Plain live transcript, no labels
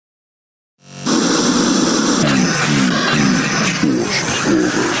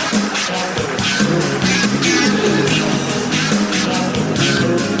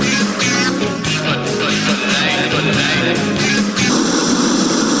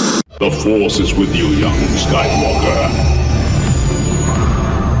The Force is with you, young Skywalker.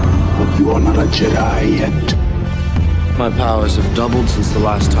 But you are not a Jedi yet. My powers have doubled since the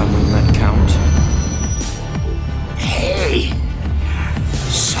last time we met, Count. Pain,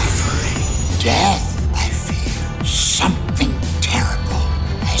 suffering, death, I fear. Something terrible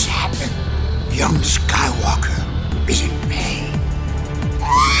has happened. Young Skywalker is in pain.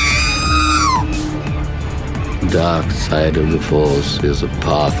 Dark side of the Force is a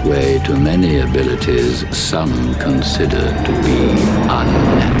pathway to many abilities some consider to be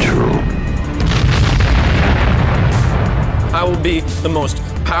unnatural. I will be the most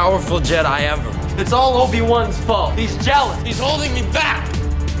powerful Jedi ever. It's all Obi-Wan's fault. He's jealous. He's holding me back.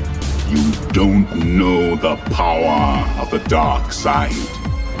 You don't know the power of the dark side.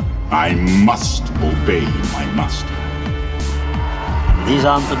 I must obey my master. These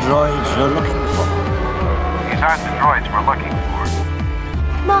aren't the droids you're looking for. These aren't the droids we're looking for.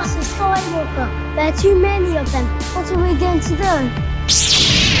 Master Skywalker, there are too many of them. What are we going to do?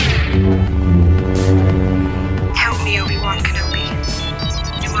 Help me, Obi-Wan Kenobi.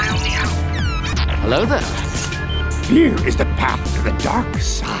 You're my only hope. Hello there. Fear is the path to the dark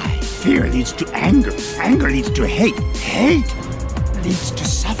side. Fear leads to anger. Anger leads to hate. Hate leads to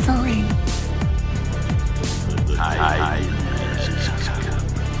suffering.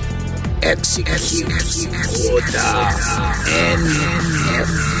 Execute Order NF.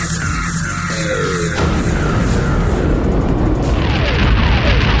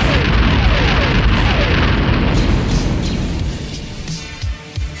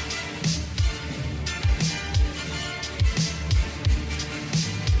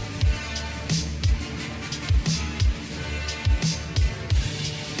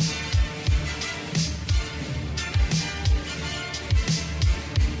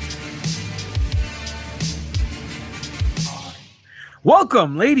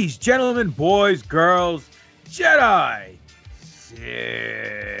 Welcome, ladies, gentlemen, boys, girls, Jedi, Sith,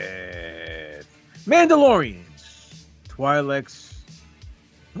 Mandalorians, Twi'leks,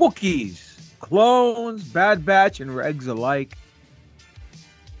 Wookiees, clones, Bad Batch, and Regs alike,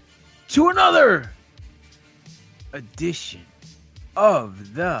 to another edition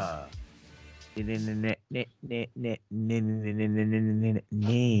of the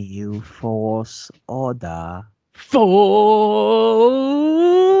New Force Order.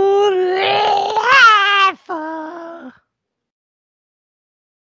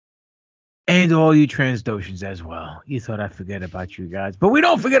 And all you Transdoshans as well. You thought I'd forget about you guys, but we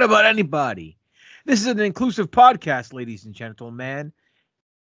don't forget about anybody. This is an inclusive podcast, ladies and gentlemen.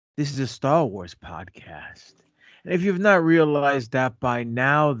 This is a Star Wars podcast. And if you've not realized that by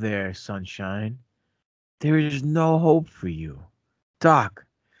now there, Sunshine, there is no hope for you. Doc,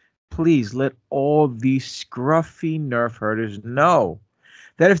 please let all these scruffy nerf herders know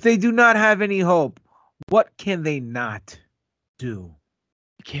that if they do not have any hope, what can they not do?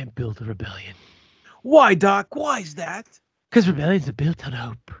 You can't build a rebellion. Why, Doc? Why is that? Because rebellions are built on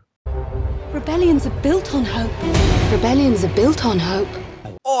hope. Rebellions are built on hope. Rebellions are built on hope.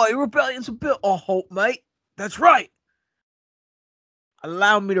 Oh, rebellions are built on hope, mate. That's right.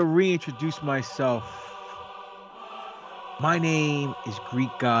 Allow me to reintroduce myself. My name is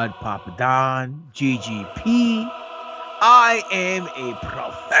Greek God Papa Don, GGP. I am a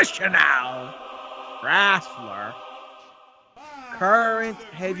professional wrestler, current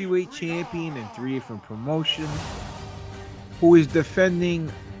heavyweight champion in 3 different promotions, who is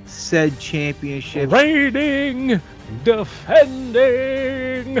defending said championship. Reigning,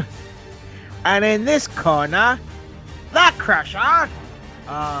 defending. And in this corner, the Crusher,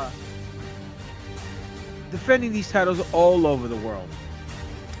 defending these titles all over the world.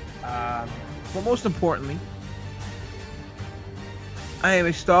 But most importantly, I am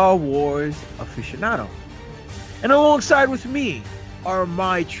a Star Wars aficionado. And alongside with me are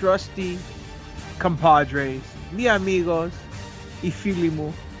my trusty compadres, mi amigos, y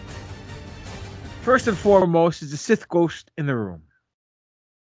filimo. First and foremost is the Sith Ghost in the room.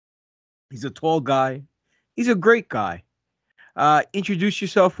 He's a tall guy. He's a great guy. Introduce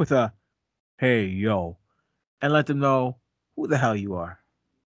yourself with a, hey, yo. And let them know who the hell you are.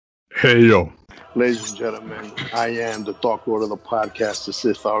 Hey, yo. Ladies and gentlemen, I am the Dark Lord of the podcast, the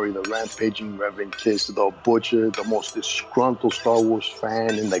Sith Ari, the rampaging Reverend Kiss, the Butcher, the most disgruntled Star Wars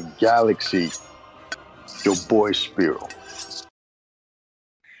fan in the galaxy, your boy Spiro.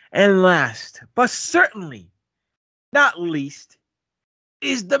 And last, but certainly not least,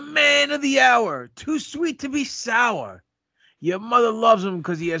 is the man of the hour, too sweet to be sour. Your mother loves him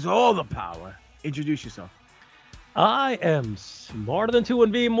because he has all the power. Introduce yourself. I am smarter than 2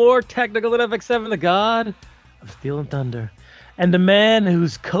 and be more technical than FX7, the god of Steel and Thunder. and the man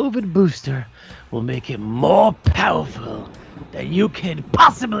whose COVID booster will make him more powerful than you can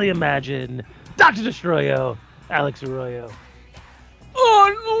possibly imagine, Dr. Destroyo, Alex Arroyo.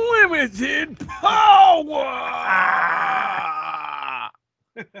 Unlimited power!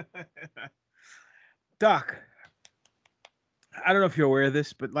 Doc, I don't know if you're aware of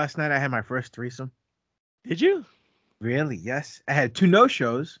this, but last night I had my first threesome. Did you? Really? Yes. I had 2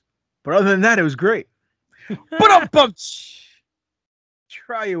 no-shows, but other than that, it was great. But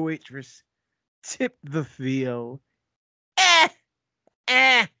try a waitress. Tip the feel.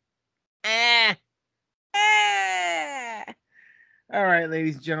 All right,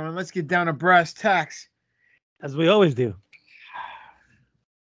 ladies and gentlemen, let's get down to brass tacks. As we always do.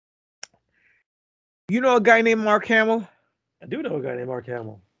 You know a guy named Mark Hamill? I do know a guy named Mark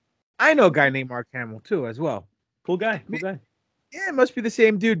Hamill. I know a guy named Mark Hamill, too, as well. Cool guy. Yeah, it must be the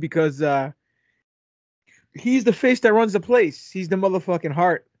same dude because he's the face that runs the place. He's the motherfucking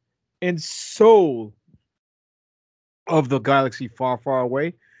heart and soul of the galaxy far, far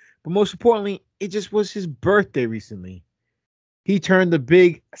away. But most importantly, it just was his birthday recently. He turned the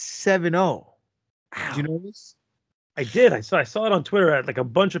big 7-0. Did you know this? I did. I saw it on Twitter. Like a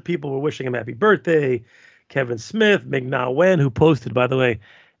bunch of people were wishing him happy birthday. Kevin Smith, Ming-Na Wen, who posted, by the way,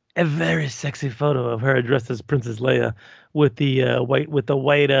 a very sexy photo of her dressed as Princess Leia with the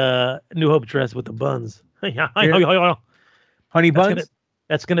white New Hope dress with the buns. Honey buns.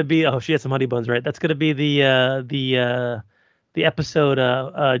 That's gonna be. Oh, she had some honey buns, right? That's gonna be the episode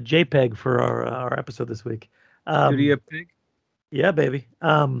JPEG for our episode this week. Studio Pig. Yeah, baby.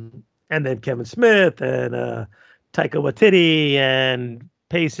 And then Kevin Smith and Taika Waititi and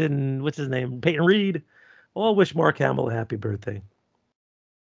Payton, what's his name? Peyton Reed. All wish Mark Hamill a happy birthday.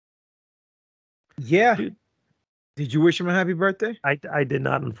 Yeah. Dude. Did you wish him a happy birthday? I did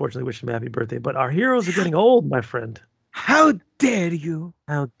not, unfortunately, wish him a happy birthday. But our heroes are getting old, my friend. How dare you?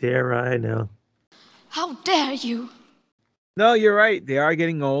 How dare I know? How dare you? No, you're right. They are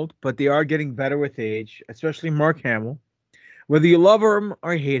getting old, but they are getting better with age, especially Mark Hamill. Whether you love him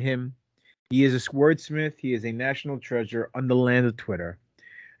or hate him, he is a wordsmith. He is a national treasure on the land of Twitter.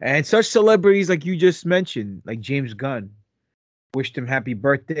 And such celebrities like you just mentioned, like James Gunn, wished him happy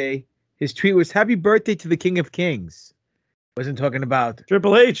birthday. His tweet was, "Happy birthday to the King of Kings." Wasn't talking about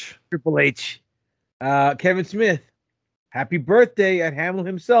Triple H. Kevin Smith, happy birthday at Hamill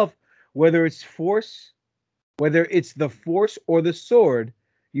himself. Whether it's the force or the sword,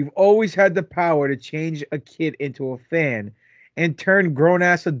 you've always had the power to change a kid into a fan and turn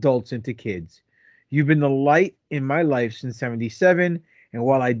grown-ass adults into kids. You've been the light in my life since '77, and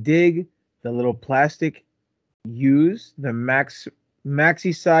while I dig the little plastic, use the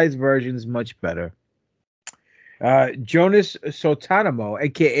maxi-size versions much better. Jonas Sotanamo,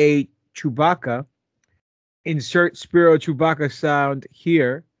 a.k.a. Chewbacca, insert Spiro Chewbacca sound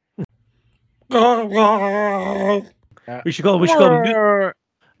here. We should call him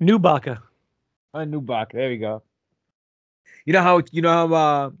New Baka. New Baka. There we go. You know how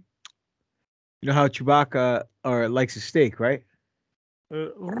Chewbacca likes his steak, right?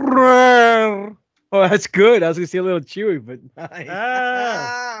 Oh, that's good. I was gonna say a little chewy, but nice.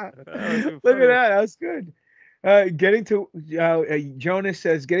 Look at that. That was good. Jonas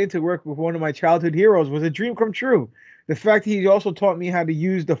says, getting to work with one of my childhood heroes was a dream come true. The fact that he also taught me how to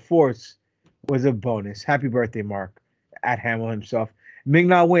use the Force was a bonus. Happy birthday, Mark. At Hamill himself.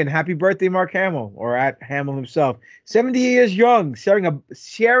 Ming-Na Wen, happy birthday, Mark Hamill, or at Hamill himself. 70 years young, sharing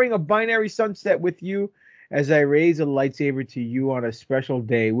a binary sunset with you as I raise a lightsaber to you on a special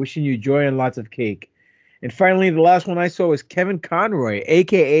day. Wishing you joy and lots of cake. And finally, the last one I saw was Kevin Conroy,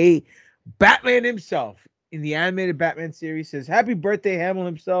 a.k.a. Batman himself, in the animated Batman series, says, happy birthday, Hamill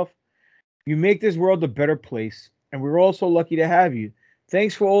himself. You make this world a better place, and we're all so lucky to have you.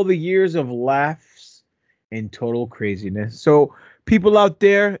 Thanks for all the years of laughs and total craziness. So, people out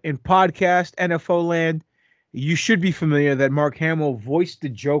there in podcast NFO land, you should be familiar that Mark Hamill voiced the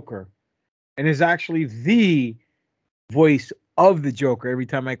Joker and is actually the voice of the Joker every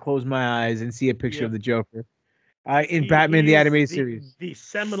time I close my eyes and see a picture of the Joker in Batman the Animated Series. The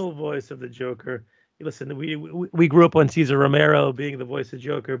seminal voice of the Joker. Listen, we grew up on Cesar Romero being the voice of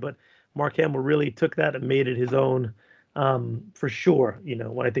Joker, but Mark Hamill really took that and made it his own, for sure. You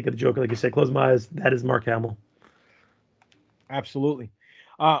know, when I think of the Joker, like you said, close my eyes, that is Mark Hamill. Absolutely.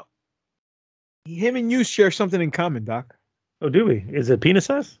 Him and you share something in common, Doc. Oh, do we? Is it penis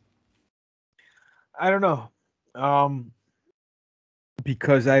size? I don't know.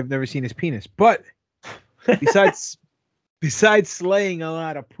 Because I've never seen his penis. But besides slaying a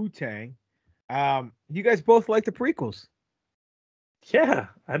lot of putang, you guys both like the prequels. Yeah,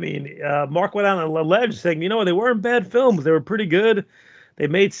 I mean, Mark went out on a ledge saying, they weren't bad films. They were pretty good. They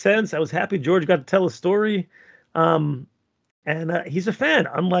made sense. I was happy George got to tell a story. And he's a fan,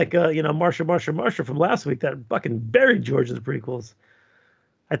 unlike, Marsha from last week that fucking buried George in the prequels.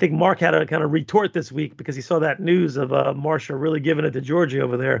 I think Mark had to kind of retort this week because he saw that news of Marsha really giving it to Georgie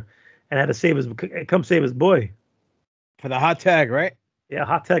over there and had to come save his boy. For the hot tag, right? Yeah,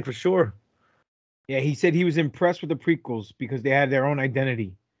 hot tag for sure. Yeah, he said he was impressed with the prequels because they had their own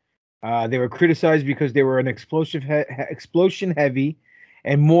identity. They were criticized because they were an explosion heavy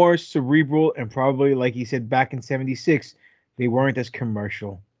and more cerebral, and probably, like he said back in '76, they weren't as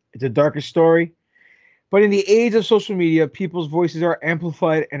commercial. It's a darker story, but in the age of social media, people's voices are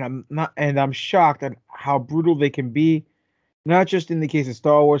amplified, and I'm shocked at how brutal they can be, not just in the case of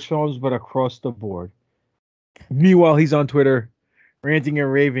Star Wars films, but across the board. Meanwhile, he's on Twitter ranting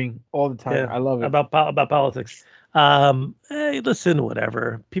and raving all the time. Yeah, I love it. About politics. Hey, listen,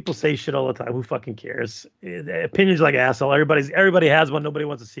 whatever. People say shit all the time. Who fucking cares? Opinions like asshole. Everybody has one. Nobody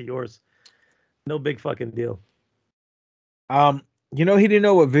wants to see yours. No big fucking deal. He didn't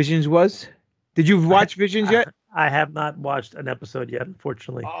know what Visions was. Did you watch Visions yet? I have not watched an episode yet,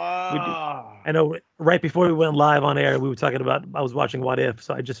 unfortunately. I know right before we went live on air, we were talking about, I was watching What If,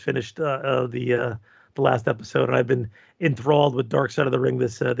 so I just finished the last episode, and I've been enthralled with Dark Side of the Ring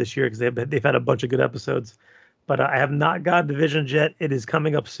this year because they've had a bunch of good episodes. But I have not gotten to Visions yet. It is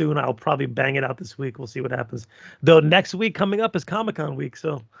coming up soon. I'll probably bang it out this week. We'll see what happens. Though next week coming up is Comic-Con week,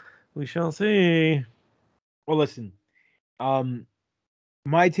 so we shall see. Well, listen.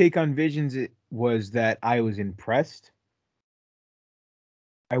 My take on Visions was that I was impressed.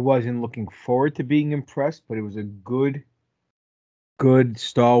 I wasn't looking forward to being impressed, but it was a good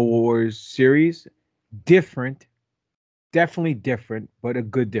Star Wars series. Different. Definitely different, but a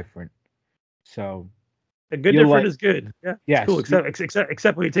good different. So a good different is good. Yeah. Yes. Cool.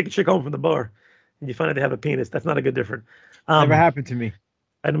 Except when you take a chick home from the bar and you find out they have a penis. That's not a good different. Never happened to me.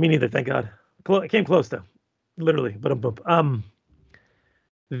 I didn't mean either, thank God. It came close though. Literally. But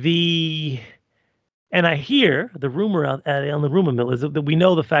and I hear the rumor on the rumor mill is that we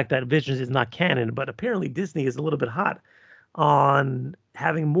know the fact that Visions is not canon, but apparently Disney is a little bit hot on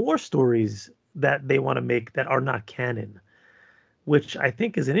having more stories that they want to make that are not canon, which I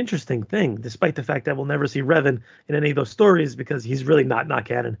think is an interesting thing, despite the fact that we'll never see Revan in any of those stories because he's really not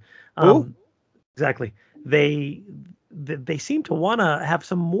canon. Exactly. They seem to want to have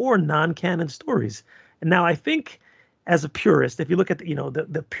some more non-canon stories. And now I think, as a purist, if you look at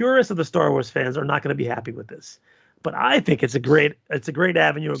the purists of the Star Wars fans are not going to be happy with this, but I think it's a great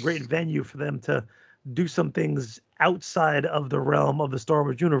avenue, a great venue for them to do some things outside of the realm of the Star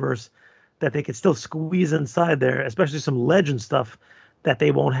Wars universe that they could still squeeze inside there, especially some legend stuff that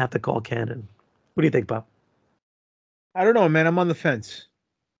they won't have to call canon. What do you think, Bob? I don't know, man. I'm on the fence.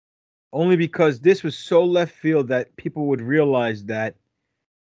 Only because this was so left field that people would realize that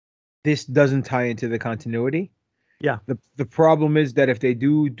this doesn't tie into the continuity. Yeah. The problem is that if they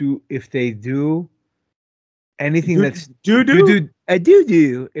do anything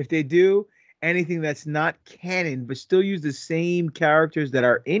if they do anything that's not canon but still use the same characters that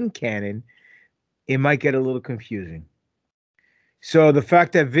are in canon, it might get a little confusing. So the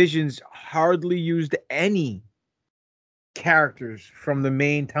fact that Visions hardly used any characters from the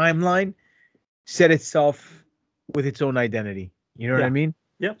main timeline set itself with its own identity. You know what I mean?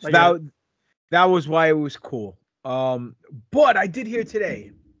 Yep. So that was why it was cool. But I did hear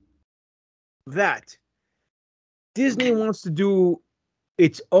today that Disney wants to do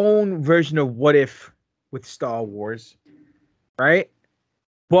its own version of What If with Star Wars, right?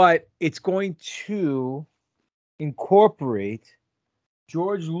 But it's going to incorporate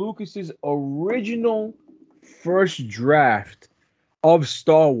George Lucas's original first draft of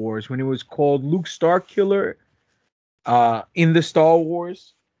Star Wars when it was called Luke Starkiller in the Star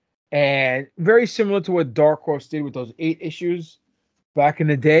Wars. And very similar to what Dark Horse did with those 8 issues back in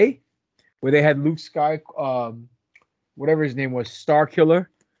the day, where they had Luke whatever his name was, Starkiller,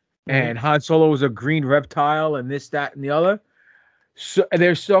 and Han Solo was a green reptile, and this, that, and the other. So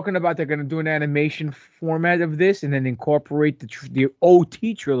they're talking about they're going to do an animation format of this, and then incorporate the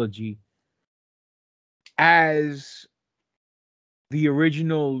OT trilogy as the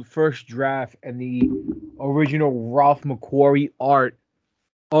original first draft and the original Ralph McQuarrie art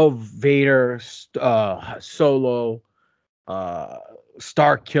of Vader, Solo,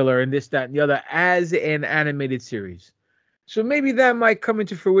 Starkiller, and this, that, and the other as an animated series. So maybe that might come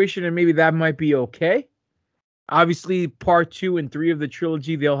into fruition, and maybe that might be okay. Obviously, part 2 and 3 of the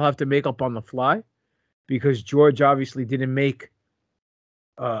trilogy, they'll have to make up on the fly, because George obviously didn't make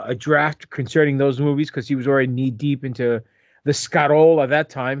a draft concerning those movies because he was already knee-deep into the Scarol at that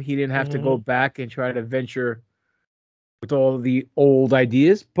time. He didn't have to go back and try to venture with all the old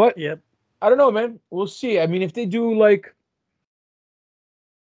ideas. But I don't know, man. We'll see. I mean, if they do like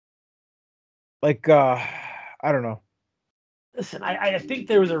I don't know. Listen, I think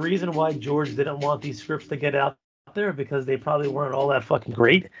there was a reason why George didn't want these scripts to get out there, because they probably weren't all that fucking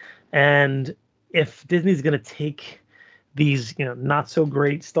great. And if Disney's gonna take these, not so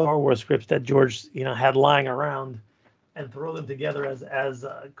great Star Wars scripts that George, had lying around and throw them together as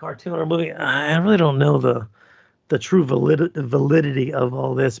a cartoon or movie, I really don't know the true validity of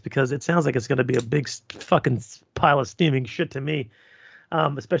all this, because it sounds like it's gonna be a big fucking pile of steaming shit to me.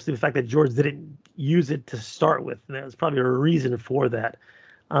 Especially the fact that George didn't use it to start with. And there's probably a reason for that.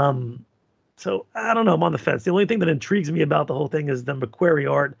 So I don't know. I'm on the fence. The only thing that intrigues me about the whole thing is the McQuarrie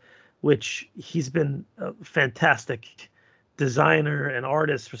art, which he's been a fantastic designer and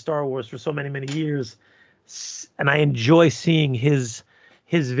artist for Star Wars for so many, many years. And I enjoy seeing his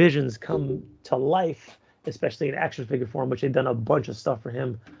visions come to life, especially in action figure form, which they've done a bunch of stuff for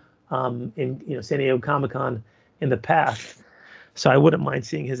him in San Diego Comic-Con in the past. So I wouldn't mind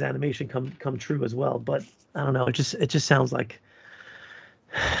seeing his animation come true as well. But I don't know. It just sounds like,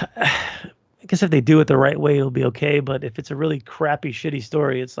 I guess if they do it the right way, it'll be okay. But if it's a really crappy, shitty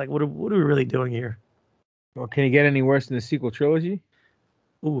story, it's like, what are we really doing here? Well, can you get any worse than the sequel trilogy?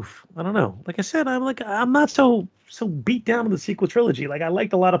 Oof, I don't know. Like I said, I'm not so beat down on the sequel trilogy. Like, I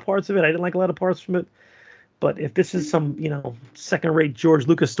liked a lot of parts of it. I didn't like a lot of parts from it. But if this is some second-rate George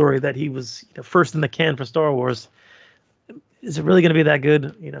Lucas story that he was first in the can for Star Wars, is it really going to be that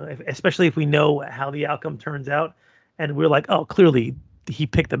good? Especially if we know how the outcome turns out, and we're like, oh, clearly he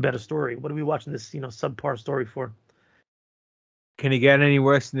picked a better story. What are we watching this, subpar story for? Can it get any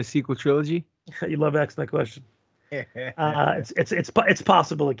worse than the sequel trilogy? You love asking that question. It's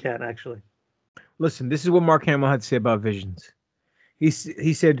possible it can, actually. Listen, this is what Mark Hamill had to say about Visions. He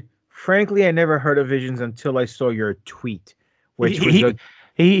said, "Frankly, I never heard of Visions until I saw your tweet." Which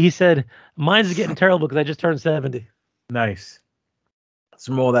he said, "Mine's getting terrible because I just turned 70." Nice.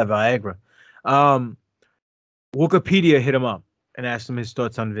 Some more of that Viagra. Wikipedia hit him up and asked him his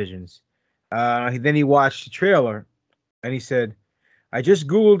thoughts on Visions. Then he watched the trailer and he said, "I just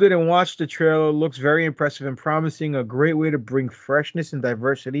Googled it and watched the trailer. Looks very impressive and promising. A great way to bring freshness and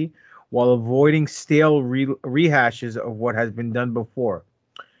diversity while avoiding stale rehashes of what has been done before."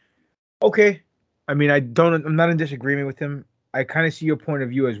 Okay. I mean, I'm not in disagreement with him. I kind of see your point of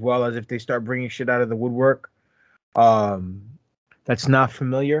view as well, as if they start bringing shit out of the woodwork that's not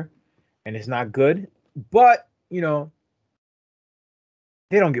familiar and it's not good, but they don't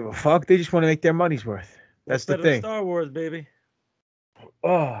give a fuck. They just want to make their money's worth. That's the thing. Star Wars, baby.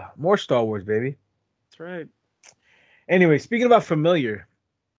 Oh, more Star Wars, baby. That's right. Anyway, speaking about familiar,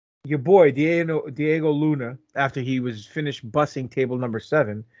 your boy Diego Luna, after he was finished bussing table number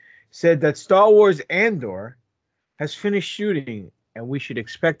 7, said that Star Wars Andor has finished shooting and we should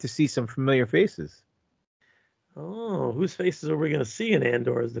expect to see some familiar faces. Oh, whose faces are we going to see in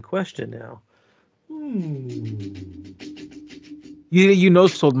Andor is the question now. You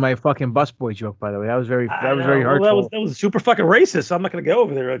sold my fucking busboy joke, by the way. That was very hurtful. That was super fucking racist. So I'm not going to go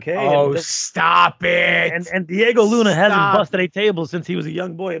over there, okay? Oh, stop it! And Diego Luna hasn't busted a table since he was a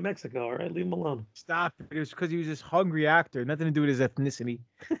young boy in Mexico. All right, leave him alone. Stop it! It was because he was this hungry actor. Nothing to do with his ethnicity.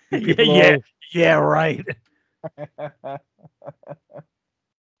 Yeah, right.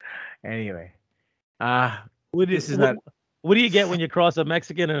 Anyway, what do you get when you cross a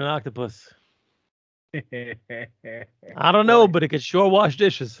Mexican and an octopus? I don't know, but it could sure wash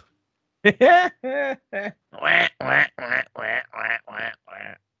dishes. He did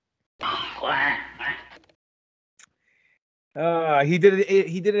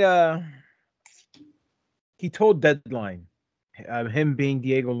it. He told Deadline, him being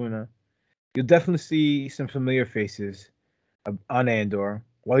Diego Luna, you'll definitely see some familiar faces on Andor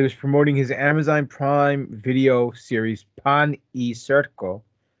while he was promoting his Amazon Prime Video series Pan y Circo.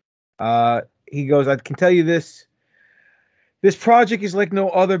 He goes, I can tell you this project is like no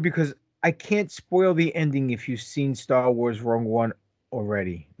other because I can't spoil the ending if you've seen Star Wars Rogue One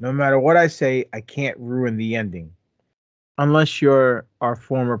already. No matter what I say, I can't ruin the ending. Unless you're our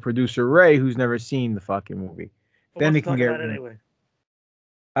former producer, Ray, who's never seen the fucking movie. Then it can get ruined. Anyway.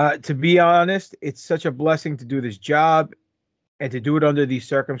 To be honest, it's such a blessing to do this job and to do it under these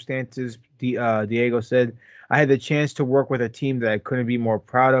circumstances, Diego said. I had the chance to work with a team that I couldn't be more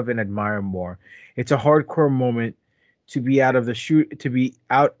proud of and admire more. It's a hardcore moment to be out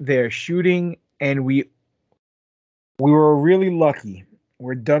there shooting, and we were really lucky.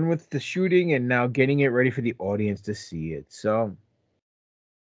 We're done with the shooting and now getting it ready for the audience to see it. So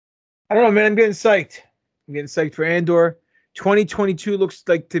I don't know, man. I'm getting psyched. I'm getting psyched for Andor. 2022 looks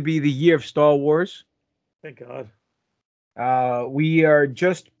like to be the year of Star Wars. Thank God. We are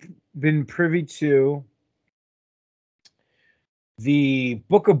just been privy to the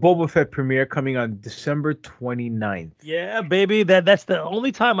Book of Boba Fett premiere coming on December 29th. Yeah, baby. That's the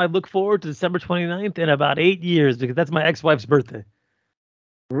only time I look forward to December 29th in about 8 years because that's my ex-wife's birthday.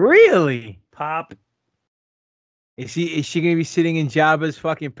 Really? Pop. Is she gonna be sitting in Jabba's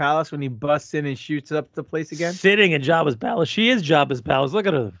fucking palace when he busts in and shoots up the place again? Sitting in Jabba's palace. She is Jabba's palace. Look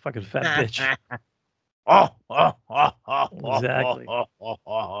at her, fucking fat bitch. Exactly.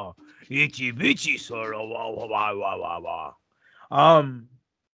 Itchy bitchy sort of.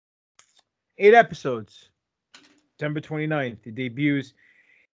 8 episodes. September 29th. It debuts.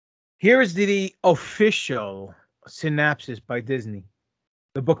 Here is the official synopsis by Disney.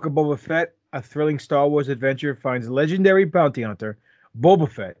 The Book of Boba Fett, a thrilling Star Wars adventure, finds legendary bounty hunter Boba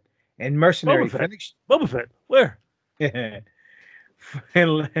Fett and mercenary Boba Fett. Where?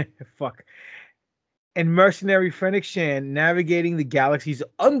 Fuck. And mercenary Fennec Shan navigating the galaxy's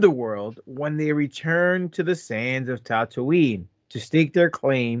underworld when they return to the sands of Tatooine to stake their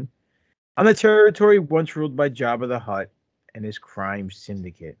claim on the territory once ruled by Jabba the Hutt and his crime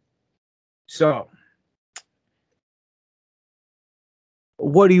syndicate. So,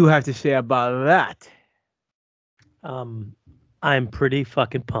 what do you have to say about that? I'm pretty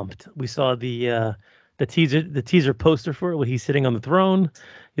fucking pumped. We saw the teaser poster for it where he's sitting on the throne.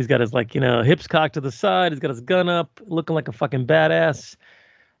 He's got his hips cocked to the side. He's got his gun up, looking like a fucking badass.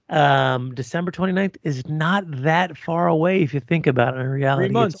 December 29th is not that far away if you think about it in reality.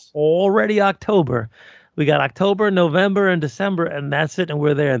 3 months. It's already October. We got October, November, and December, and that's it, and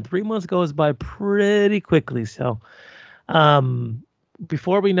we're there. And 3 months goes by pretty quickly. So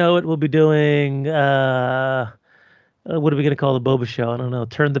before we know it, we'll be doing what are we gonna call the Boba Show? I don't know.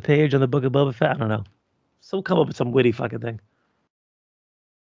 Turn the page on the Book of Boba Fett. I don't know. So we'll come up with some witty fucking thing.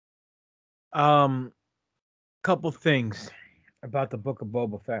 Couple things about the Book of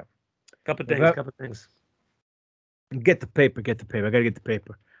Boba Fett. Couple things. Get the paper. I gotta get the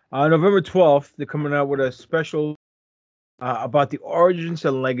paper. November 12th, they're coming out with a special about the origins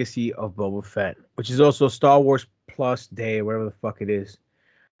and legacy of Boba Fett, which is also Star Wars Plus Day, whatever the fuck it is.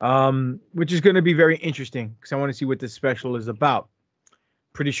 Which is going to be very interesting because I want to see what this special is about.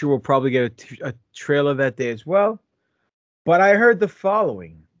 Pretty sure we'll probably get a trailer that day as well. But I heard the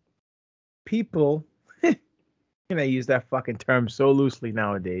following. People, and I use that fucking term so loosely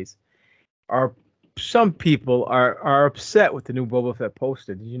nowadays, some people are upset with the new Boba Fett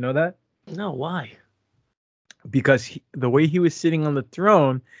poster. Did you know that? No, why? Because the way he was sitting on the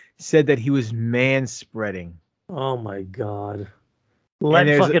throne said that he was man-spreading. Oh my God. Let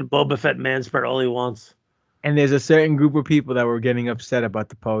fucking Boba Fett man-spread all he wants. And there's a certain group of people that were getting upset about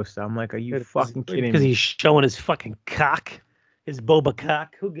the poster. I'm like, are you fucking kidding me? Because he's showing his fucking cock. His Boba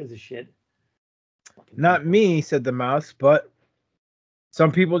cock. Who gives a shit? Not me, said the mouse, but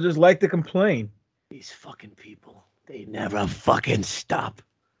some people just like to complain. These fucking people. They never fucking stop.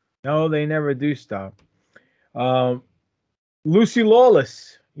 No, they never do stop. Lucy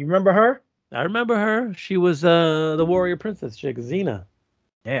Lawless. You remember her? I remember her. She was the warrior princess chick, Xena.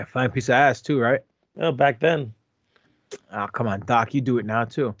 Yeah, fine piece of ass too, right? Oh, back then. Oh, come on, Doc. You do it now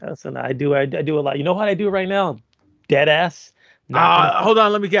too. Listen, I do a lot. You know what I do right now? Dead ass. Hold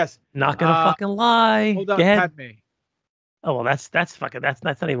on, let me guess. Not gonna fucking lie. Hold on, Padme. Oh well, that's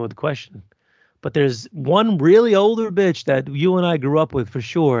not even the question. But there's one really older bitch that you and I grew up with for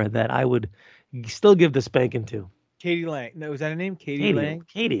sure that I would still give the spanking to. Katie Lang. No, was that her name? Katie Lang?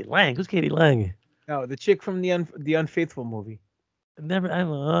 Katie Lang. Who's Katie Lang? No, the chick from the Unfaithful movie.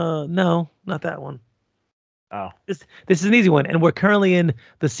 No, not that one. Oh. This is an easy one. And we're currently in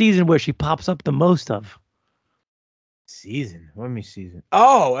the season where she pops up the most of. Season? What do you mean season?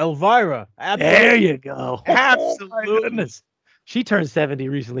 Oh, Elvira. Absolutely. There you go. Absolutely. Oh, my goodness. She turned 70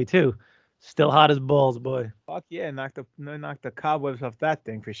 recently, too. Still hot as balls, boy. Fuck yeah. Knock the cobwebs off that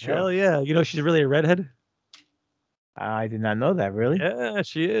thing for sure. Hell yeah. You know she's really a redhead? I did not know that, really. Yeah,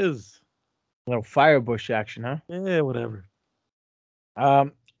 she is. A little Firebush action, huh? Yeah, whatever.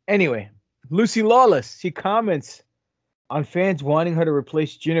 Anyway, Lucy Lawless, she comments on fans wanting her to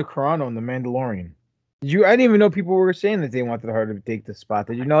replace Gina Carano in The Mandalorian. I didn't even know people were saying that they wanted her to take the spot.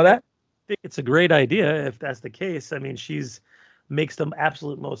 Did you know that? I think it's a great idea if that's the case. I mean, makes the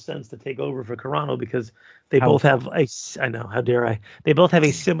absolute most sense to take over for Carano because they both have I know, how dare I? They both have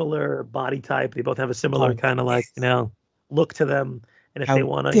a similar body type. They both have a similar kind of look to them. And if they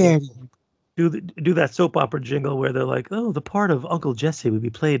want to do that soap opera jingle where they're like, oh, the part of Uncle Jesse would be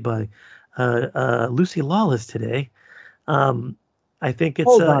played by Lucy Lawless today. I think it's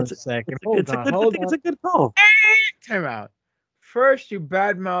Hold on a second. I think it's a good call. Time out. First, you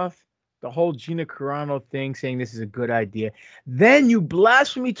badmouth the whole Gina Carano thing, saying this is a good idea. Then you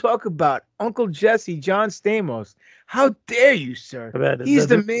blasphemy talk about Uncle Jesse, John Stamos. How dare you, sir? He's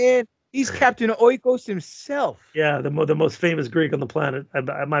the man. He's Captain Oikos himself. Yeah, the most famous Greek on the planet.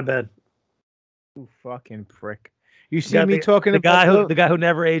 My bad. You fucking prick. You see me talking about the guy who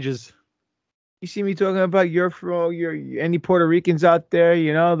never ages. You see me talking about your any Puerto Ricans out there?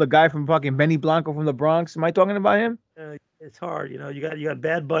 You know, the guy from fucking Benny Blanco from the Bronx. Am I talking about him? It's hard, you know. You got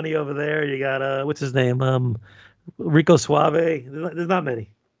Bad Bunny over there. You got what's his name? Rico Suave. There's not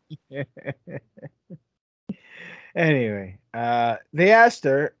many. Anyway, they asked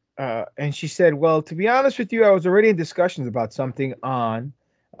her, and she said, "Well, to be honest with you, I was already in discussions about something on,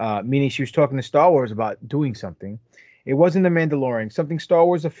 meaning she was talking to Star Wars about doing something. It wasn't The Mandalorian, something Star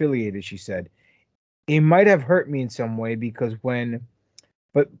Wars affiliated." She said, "It might have hurt me in some way because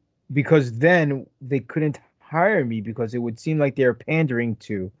then they couldn't hire me because it would seem like they're pandering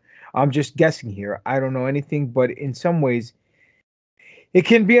to. I'm just guessing here. I don't know anything, but in some ways, it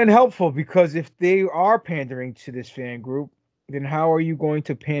can be unhelpful because if they are pandering to this fan group, then how are you going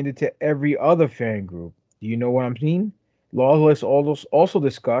to pander to every other fan group? Do you know what I mean?" Lawless also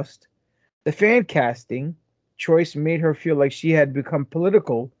discussed the fan casting choice made her feel like she had become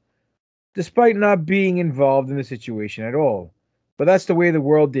political despite not being involved in the situation at all. But that's the way the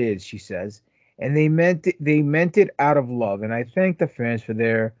world is, she says. And they meant it out of love. And I thank the fans for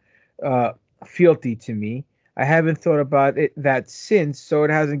their fealty to me. I haven't thought about that since, so it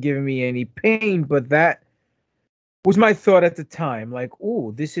hasn't given me any pain. But that was my thought at the time. Like,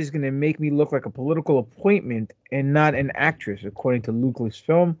 ooh, this is going to make me look like a political appointment and not an actress. According to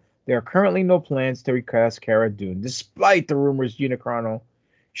Lucasfilm, there are currently no plans to recast Cara Dune, despite the rumors Gina Carano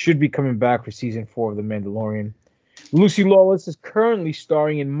should be coming back for season 4 of The Mandalorian. Lucy Lawless is currently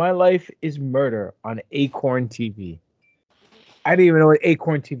starring in My Life is Murder on Acorn TV. I didn't even know what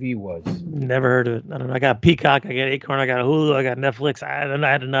Acorn TV was. Never heard of it. I don't know. I got Peacock, I got Acorn, I got Hulu, I got Netflix. I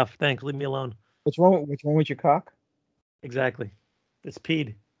had enough. Thanks. Leave me alone. What's wrong with your cock? Exactly. It's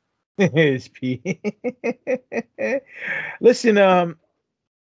peed. It's peed. Listen,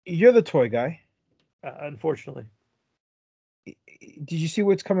 you're the toy guy. Unfortunately. Did you see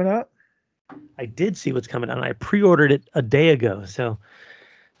what's coming out? I did see what's coming out, and I pre-ordered it a day ago. So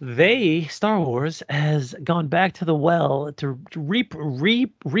Star Wars, has gone back to the well to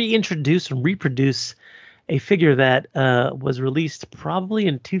reintroduce and reproduce a figure that was released probably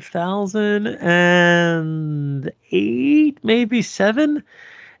in 2008, maybe 7.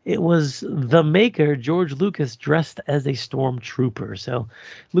 It was the maker, George Lucas, dressed as a stormtrooper. So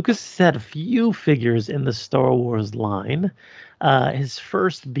Lucas had a few figures in the Star Wars line. His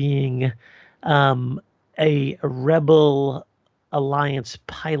first being a Rebel Alliance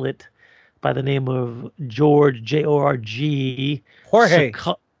pilot by the name of George, Jorg Jorge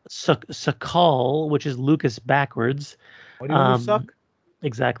Sakal, which is Lucas backwards. What do you mean, suck?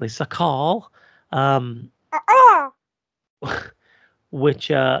 Exactly, Sakal.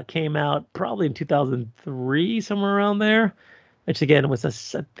 Which came out probably in 2003, somewhere around there. Which again was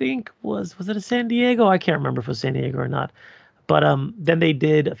was it a San Diego? I can't remember if it was San Diego or not. But then they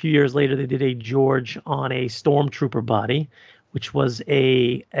did, a few years later, they did a George on a Stormtrooper body, which was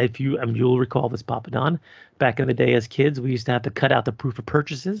you'll recall this, Papa Don, back in the day as kids, we used to have to cut out the proof of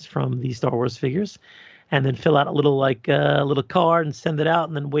purchases from the Star Wars figures and then fill out a little card and send it out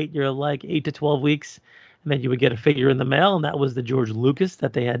and then wait your 8 to 12 weeks. And then you would get a figure in the mail, and that was the George Lucas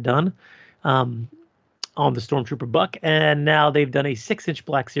that they had done on the Stormtrooper buck. And now they've done a 6-inch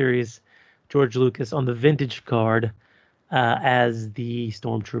Black Series George Lucas on the vintage card as the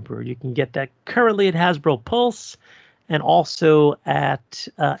Stormtrooper. You can get that currently at Hasbro Pulse and also at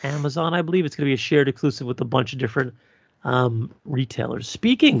Amazon. I believe it's going to be a shared exclusive with a bunch of different retailers.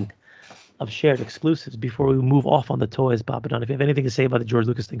 Speaking of shared exclusives, before we move off on the toys, Papa Don, if you have anything to say about the George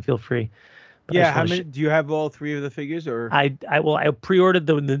Lucas thing, feel free. But yeah, how many do you have? All 3 of the figures, or I pre-ordered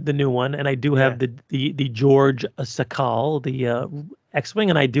the new one, and I do have the George Sakal, the X-wing,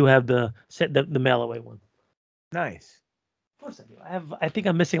 and I do have the mail away one. Nice. Of course I do. I think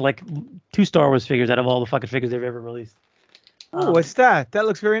I'm missing 2 Star Wars figures out of all the fucking figures they've ever released. Oh, what's that? That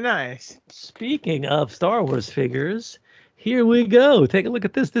looks very nice. Speaking of Star Wars figures, here we go. Take a look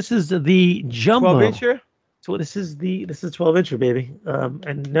at this. This is the Jumbo. 12-incher? So this is 12-incher, baby.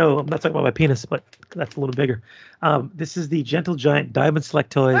 And no, I'm not talking about my penis, but that's a little bigger. This is the Gentle Giant Diamond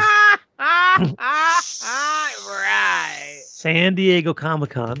Select Toys. Right. San Diego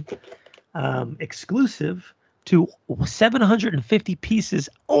Comic-Con. Exclusive to 750 pieces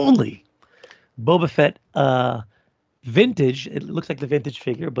only. Boba Fett vintage. It looks like the vintage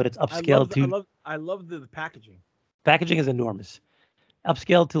figure, but it's upscaled I love the packaging. Packaging is enormous.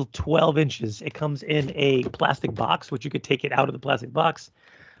 Upscale till 12 inches. It comes in a plastic box, which you could take it out of the plastic box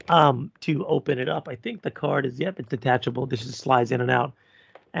to open it up. I think the card is, it's detachable. This just slides in and out.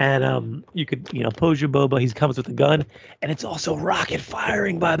 And you could, pose your boba. He comes with a gun. And it's also rocket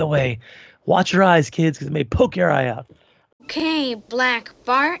firing, by the way. Watch your eyes, kids, because it may poke your eye out. Okay, Black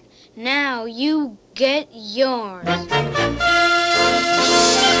Bart, now you get yours.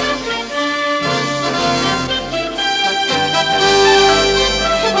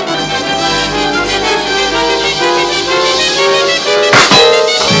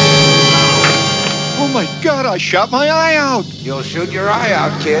 Oh my God, I shot my eye out. You'll shoot your eye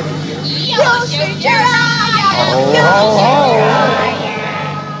out, kid. You'll shoot your eye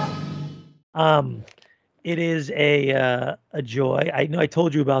out. It is a joy. I know I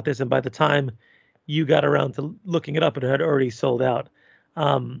told you about this, and by the time you got around to looking it up, it had already sold out.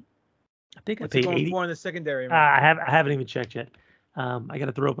 I think What's I paid it going $80. for in the secondary? I haven't even checked yet. I got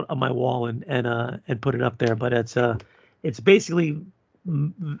to throw it on my wall and put it up there. But it's basically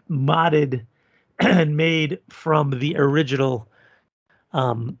modded and made from the original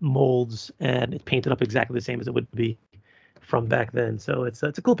molds, and it's painted up exactly the same as it would be from back then. So it's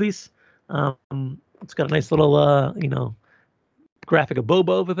a cool piece. It's got a nice little graphic of Boba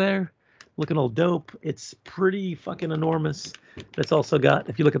over there, looking all dope. It's pretty fucking enormous. It's also got,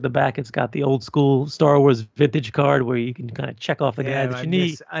 if you look at the back, it's got the old school Star Wars vintage card where you can kind of check off the guys that you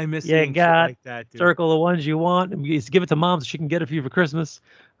need. I miss Yeah, shit got like that, dude. circle the ones you want, and you just give it to mom so she can get it for you for Christmas.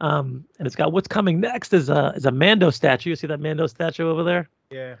 And it's got what's coming next is a Mando statue. You see that Mando statue over there?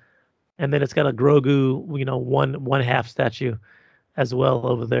 Yeah. And then it's got a Grogu, one half statue as well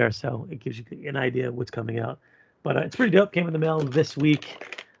over there. So it gives you an idea of what's coming out. But it's pretty dope. Came in the mail this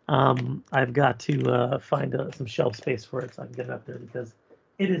week. I've got to find some shelf space for it so I can get it up there because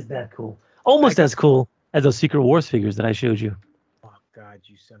it is that cool. Almost as cool as those Secret Wars figures that I showed you. Oh, God,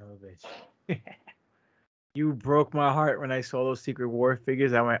 you son of a bitch. You broke my heart when I saw those Secret War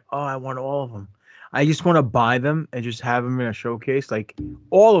figures. I went, oh, I want all of them. I just want to buy them and just have them in a showcase. Like,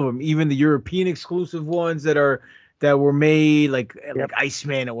 all of them, even the European exclusive ones that were made like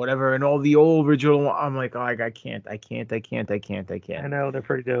Iceman or whatever, and all the old original. I'm like, oh, I can't. I know, they're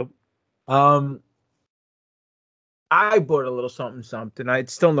pretty dope. I bought a little something.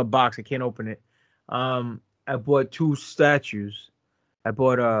 It's still in the box. I can't open it. I bought 2 statues. I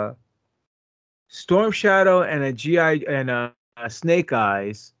bought a Storm Shadow and a GI and a Snake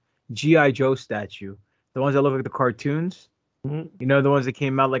Eyes GI Joe statue. The ones that look like the cartoons. Mm-hmm. You know, the ones that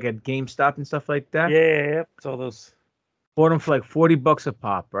came out like at GameStop and stuff like that. Yeah. It's all those. Bought them for like $40 a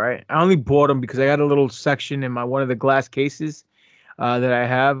pop, right? I only bought them because I got a little section in one of the glass cases that I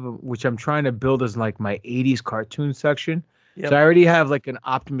have, which I'm trying to build as like my 80s cartoon section. Yep. So I already have like an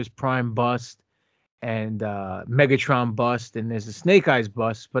Optimus Prime bust and Megatron bust, and there's a Snake Eyes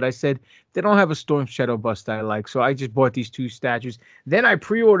bust. But I said they don't have a Storm Shadow bust I like, so I just bought these 2 statues. Then I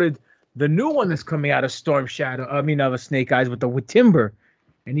pre-ordered the new one that's coming out of Storm Shadow. Of a Snake Eyes with Timber,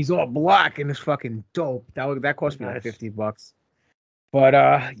 and he's all black and it's fucking dope. That cost me like $50. But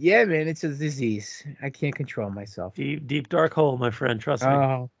yeah, man, it's a disease. I can't control myself. Deep dark hole, my friend. Trust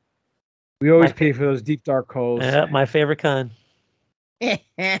me. We always pay for those deep dark holes. Yeah, my favorite kind.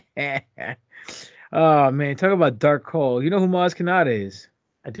 Oh man, talk about dark hole. You know who Maz Kanata is?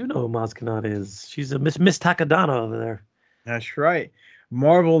 I do know who Maz Kanata is. She's a Miss Takadana over there. That's right.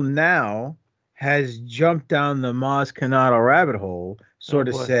 Marvel now has jumped down the Maz Kanata rabbit hole, so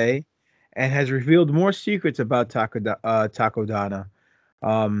to say, and has revealed more secrets about Takodana.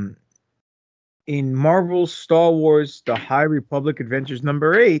 In Marvel's Star Wars: The High Republic Adventures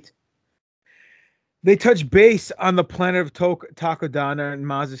 #8, they touch base on the planet of Takodana and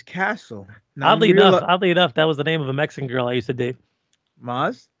Maz's castle. Now, oddly enough, that was the name of a Mexican girl I used to date.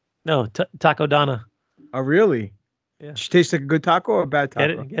 Maz? No, Takodana. Oh, really? Yeah. She tastes like a good taco or a bad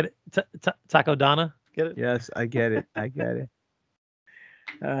taco? Get it? Takodana? Get it? Yes, I get it.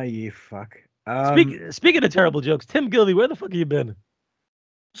 Oh, you fuck. Speaking of terrible jokes, Tim Gilby, where the fuck have you been?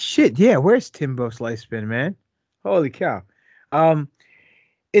 Shit, yeah. Where's Timbo Slicebin, man? Holy cow.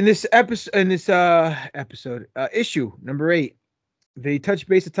 In this episode, issue #8, they touch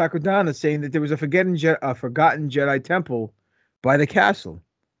base at Takodana, saying that there was a forgotten Jedi temple by the castle.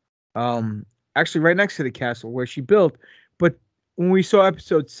 Actually, right next to the castle where she built. But when we saw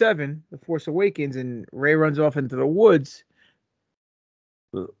episode 7, The Force Awakens, and Rey runs off into the woods,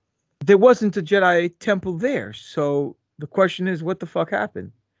 there wasn't a Jedi temple there. So the question is, what the fuck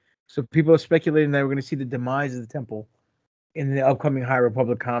happened? So people are speculating that we're going to see the demise of the temple in the upcoming High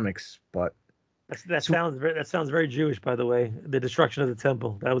Republic comics. But that sounds very Jewish, by the way. The destruction of the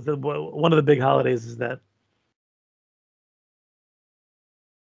temple. That was one of the big holidays. Is that?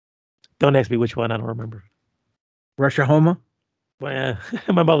 Don't ask me which one. I don't remember. Russia Homa? Well, yeah.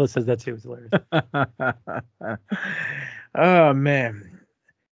 My mother says that too. It's hilarious. Oh, man.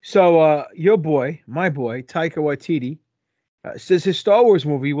 So, my boy, Taika Waititi, says his Star Wars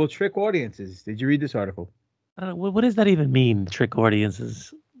movie will trick audiences. Did you read this article? What does that even mean, trick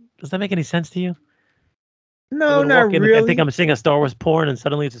audiences? Does that make any sense to you? No, not really. I think I'm seeing a Star Wars porn and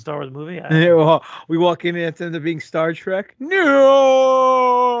suddenly it's a Star Wars movie. We walk in and it ends up being Star Trek?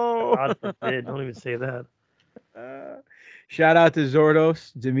 No! God forbid. Don't even say that. Shout out to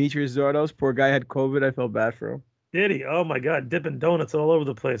Zordos, Demetrius Zordos. Poor guy had COVID. I felt bad for him. Did he? Oh my God, dipping donuts all over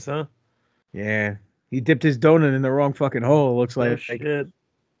the place, huh? Yeah, he dipped his donut in the wrong fucking hole. Looks like. Oh, shit.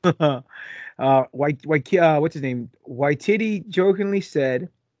 What's his name? Waititi jokingly said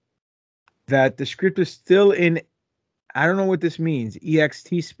that the script is still in. I don't know what this means.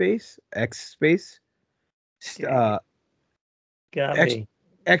 EXT space, X space, Got me.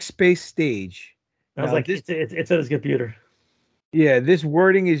 X space stage. I was like, it's on his computer. Yeah, this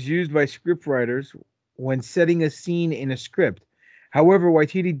wording is used by scriptwriters when setting a scene in a script. However,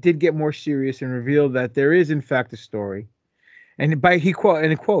 Waititi did get more serious and revealed that there is, in fact, a story. And he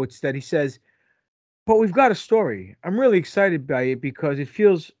quotes that he says, "But we've got a story. I'm really excited by it because it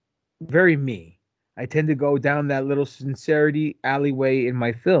feels very me. I tend to go down that little sincerity alleyway in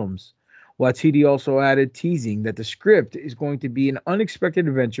my films." Waititi also added, teasing that the script is going to be an unexpected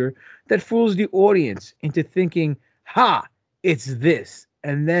adventure that fools the audience into thinking, "Ha, it's this,"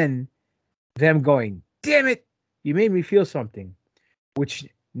 and then them going, "Damn it, you made me feel something," which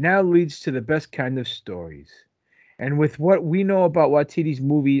now leads to the best kind of stories. And with what we know about Waititi's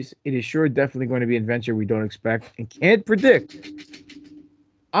movies, it is sure definitely going to be an adventure we don't expect and can't predict.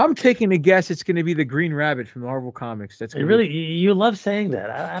 I'm taking a guess it's going to be the Green Rabbit from Marvel Comics. You love saying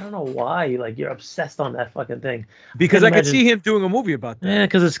that. I don't know why. You're obsessed on that fucking thing. Because I could see him doing a movie about that. Yeah,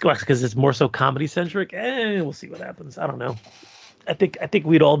 because it's more so comedy centric. We'll see what happens. I don't know. I think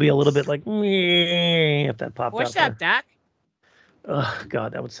we'd all be a little bit like, meh, if that popped out. What's that, Doc? Oh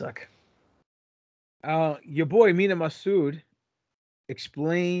God, that would suck. Your boy Mina Masood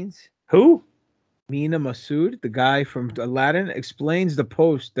explains. Who? Mina Masood, the guy from Aladdin, explains the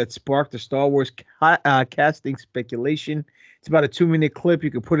post that sparked the Star Wars casting speculation. It's about a 2-minute clip. You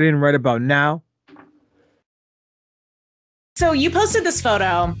can put it in right about now. So you posted this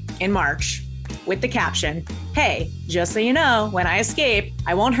photo in March with the caption, "Hey, just so you know, when I escape,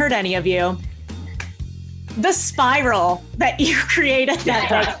 I won't hurt any of you." The spiral that you created that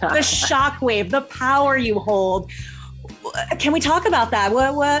day, the shockwave, the power you hold. Can we talk about that?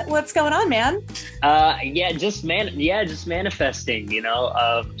 What's going on, man? Just manifesting,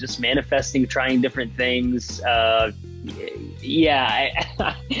 just manifesting, trying different things. There's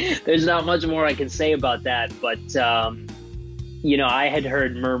not much more I can say about that, but I had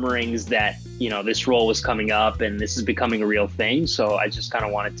heard murmurings that, this role was coming up and this is becoming a real thing. So I just kind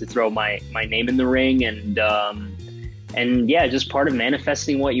of wanted to throw my name in the ring and just part of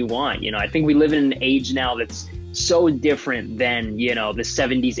manifesting what you want. I think we live in an age now that's so different than, the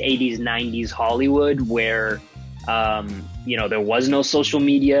 70s, 80s, 90s Hollywood where, there was no social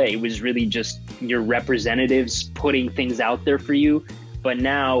media. It was really just your representatives putting things out there for you. But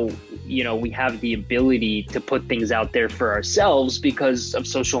now, we have the ability to put things out there for ourselves because of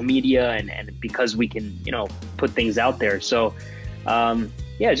social media and because we can, put things out there. So,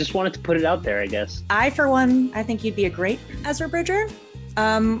 just wanted to put it out there, I guess. I think you'd be a great Ezra Bridger.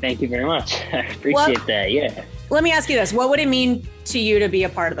 Thank you very much. I appreciate that. Yeah. Let me ask you this. What would it mean to you to be a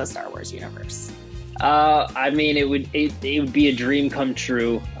part of the Star Wars universe? It would be a dream come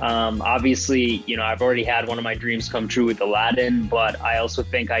true. Obviously, I've already had one of my dreams come true with Aladdin, but I also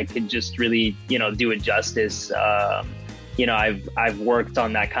think I could just really, do it justice. I've worked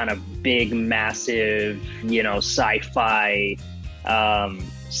on that kind of big, massive, sci-fi,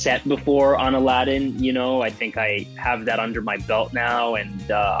 set before on Aladdin. I think I have that under my belt now.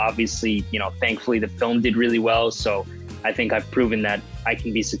 And, obviously, thankfully the film did really well. So I think I've proven that I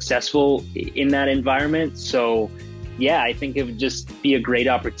can be successful in that environment. So, I think it would just be a great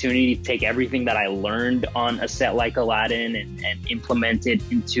opportunity to take everything that I learned on a set like Aladdin and implement it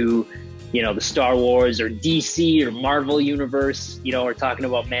into, the Star Wars or DC or Marvel universe. We're talking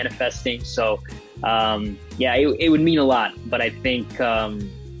about manifesting. So, it would mean a lot. But I think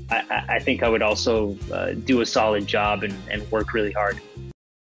I think I would also do a solid job and work really hard.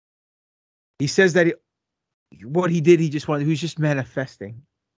 He says that he was just manifesting.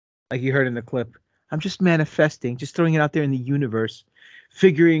 Like you heard in the clip. I'm just manifesting, just throwing it out there in the universe,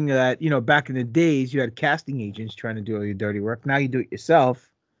 figuring that, back in the days, you had casting agents trying to do all your dirty work. Now you do it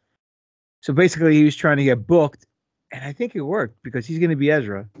yourself. So basically, he was trying to get booked, and I think it worked because he's going to be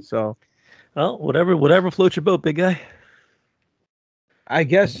Ezra. So Well, whatever floats your boat, big guy. I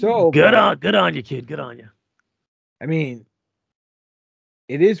guess so. Good on you, kid. Good on you. I mean,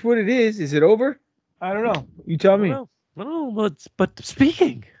 it is what it is. Is it over? I don't know. You tell me. No, but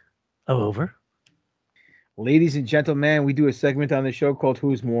speaking of over, ladies and gentlemen, we do a segment on the show called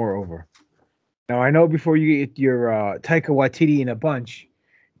 "Who's More Over." Now, I know before you get your Taika Waititi in a bunch,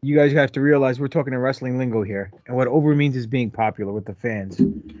 you guys have to realize we're talking in wrestling lingo here, and what over means is being popular with the fans,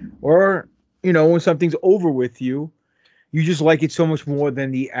 or when something's over with you, you just like it so much more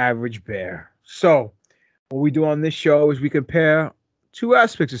than the average bear. So, what we do on this show is we compare two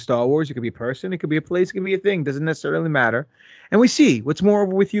aspects of Star Wars. It could be a person, it could be a place, it could be a thing. Doesn't necessarily matter. And we see what's more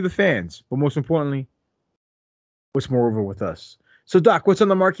over with you, the fans. But most importantly, what's more over with us. So, Doc, what's on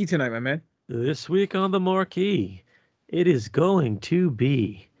the marquee tonight, my man? This week on the marquee, it is going to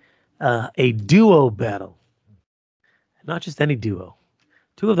be a duo battle. Not just any duo.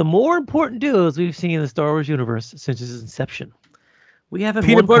 Two of the more important duos we've seen in the Star Wars universe since its inception. We have in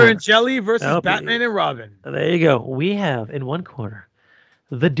Peanut butter and jelly versus Batman and Robin. There you go. We have in one corner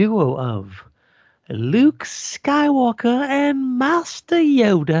the duo of Luke Skywalker and Master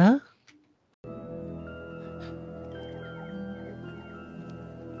Yoda.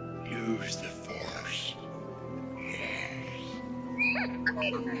 Use the Force.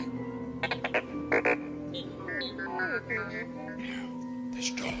 The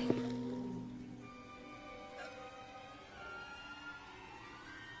storm.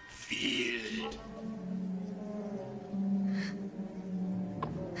 Feel it.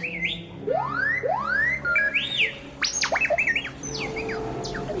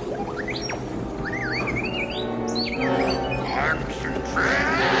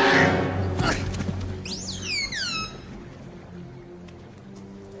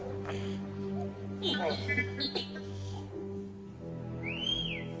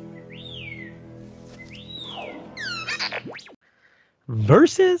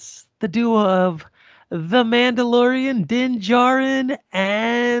 Versus the duo of the Mandalorian, Din Djarin,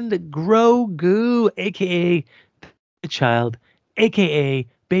 and Grogu, a.k.a. the child, a.k.a.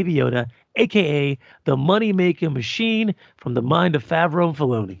 Baby Yoda, a.k.a. the money-making machine from the mind of Favreau and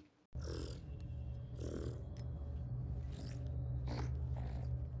Filoni.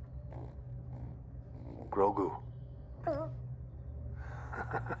 Grogu.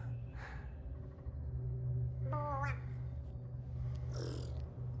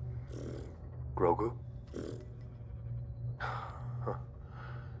 Grogu?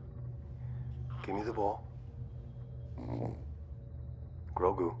 Give me the ball.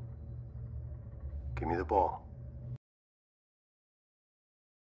 Grogu. Give me the ball.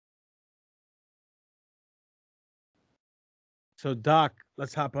 So, Doc,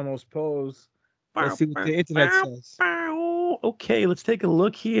 let's hop on those polls. Let's see what the internet says. Okay, let's take a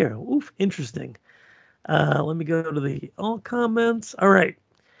look here. Oof, interesting. Let me go to the all comments. All right.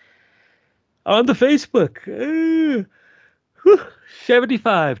 On the Facebook,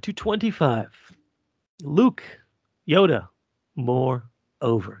 75 to 25. Luke, Yoda, more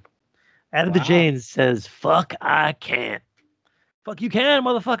over. Adam the Janes says, fuck, I can't. Fuck, you can,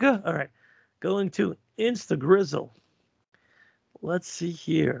 motherfucker. All right. Going to Instagrizzle. Let's see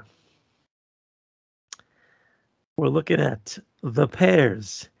here. We're looking at the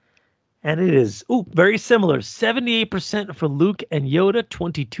pairs. And it is, very similar. 78% for Luke and Yoda,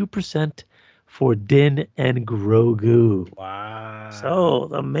 22% for Din and Grogu. Wow. So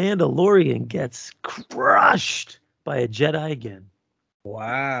the Mandalorian gets crushed by a Jedi again.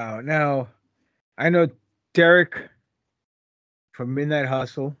 Wow. Now, I know Derek from Midnight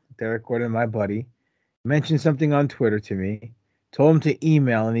Hustle, Derek Gordon, my buddy, mentioned something on Twitter to me, told him to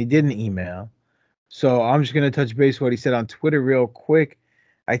email, and he didn't email. So I'm just going to touch base what he said on Twitter real quick.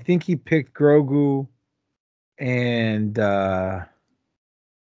 I think he picked Grogu and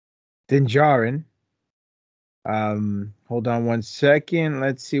Din Djarin. Hold on one second.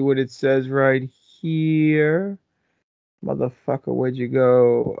 Let's see what it says right here. Motherfucker, where'd you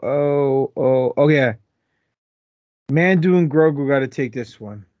go? Oh, yeah. Mandu and Grogu got to take this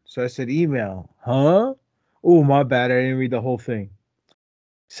one. So I said email. Huh? Oh, my bad. I didn't read the whole thing.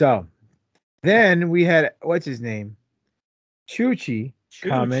 So then we had, what's his name? Chuchi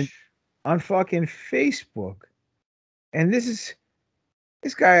comment on fucking Facebook. And this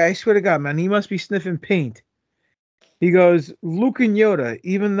guy, I swear to God, man, he must be sniffing paint. He goes, Luke and Yoda,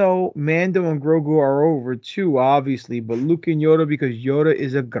 even though Mando and Grogu are over too, obviously, but Luke and Yoda because Yoda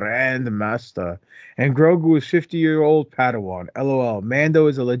is a grand master. And Grogu is 50-year-old Padawan. LOL. Mando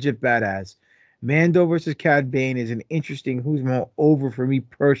is a legit badass. Mando versus Cad Bane is an interesting who's more over for me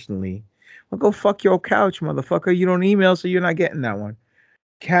personally. Well, go fuck your couch, motherfucker. You don't email, so you're not getting that one.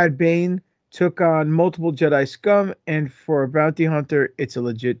 Cad Bane took on multiple Jedi scum, and for a bounty hunter, it's a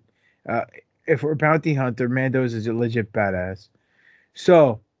legit. If for a bounty hunter, Mando's is a legit badass.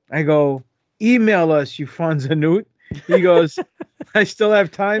 So I go, email us, you Fonza Newt. He goes, I still have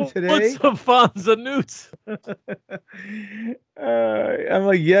time today. What's a Fonza Newt? I'm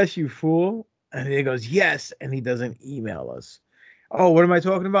like, yes, you fool. And he goes, yes, and he doesn't email us. Oh, what am I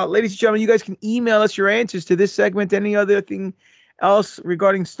talking about? Ladies and gentlemen, you guys can email us your answers to this segment, any other thing else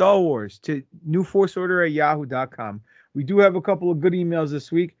regarding Star Wars, to newforceorder@yahoo.com. We do have a couple of good emails this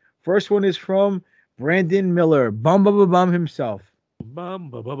week. First one is from Brandon Miller, bum himself.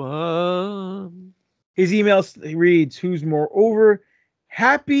 Bum. His email reads, who's moreover,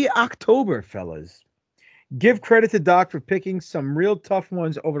 happy October, fellas. Give credit to Doc for picking some real tough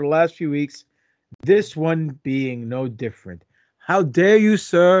ones over the last few weeks, this one being no different. How dare you,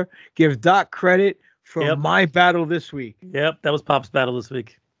 sir, give Doc credit for my battle this week. Yep, that was Pop's battle this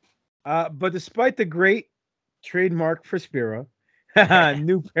week. But despite the great trademark for Spiro,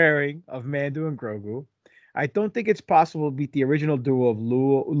 new pairing of Mando and Grogu, I don't think it's possible to beat the original duo of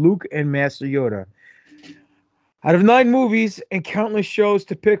Luke and Master Yoda. Out of 9 movies and countless shows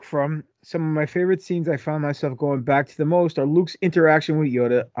to pick from, some of my favorite scenes I found myself going back to the most are Luke's interaction with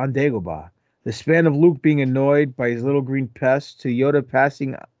Yoda on Dagobah. The span of Luke being annoyed by his little green pest to Yoda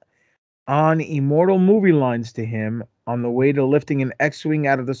passing on immortal movie lines to him on the way to lifting an X-Wing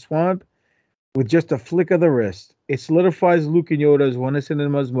out of the swamp with just a flick of the wrist. It solidifies Luke and Yoda as one of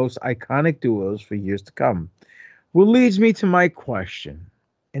cinema's most iconic duos for years to come. Which leads me to my question.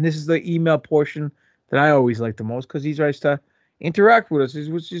 And this is the email portion that I always like the most because he tries to interact with us,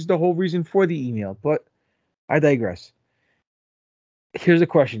 which is the whole reason for the email. But I digress. Here's a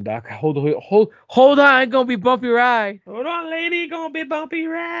question, Doc. Hold on. Gonna be bumpy ride. Hold on, lady. Gonna be bumpy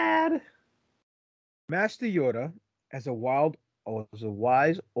ride. Master Yoda, as a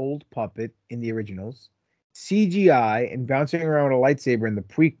wise old puppet in the originals, CGI and bouncing around with a lightsaber in the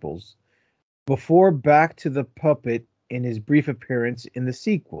prequels, before back to the puppet in his brief appearance in the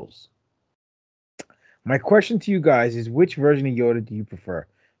sequels. My question to you guys is, which version of Yoda do you prefer,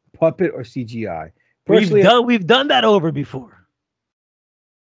 puppet or CGI? We've done that over before.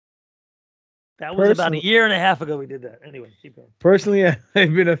 That was about a year and a half ago we did that. Anyway, keep going. Personally, I've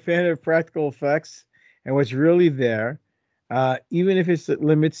been a fan of practical effects and what's really there, even if it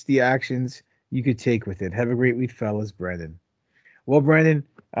limits the actions you could take with it. Have a great week, fellas. Brandon. Well, Brandon,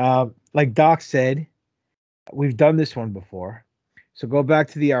 like Doc said, we've done this one before. So go back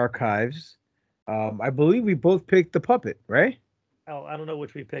to the archives. I believe we both picked the puppet, right? Oh, I don't know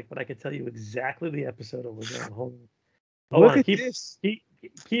which we picked, but I can tell you exactly the episode it was on. Hold on. Look at this.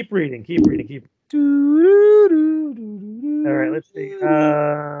 Keep reading. All right, let's see.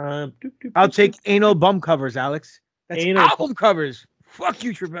 I'll take anal bum covers, Alex. That's album covers. Fuck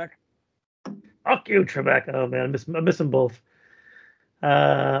you, Trebek. Fuck you, Trebek. Oh man, I miss them both.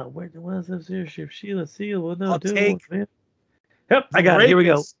 Where was this here? Sheila Seal. Well, no, man. Yep, I got it. Here we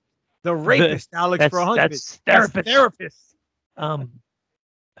go. The rapist, Alex, for 100. That's therapist.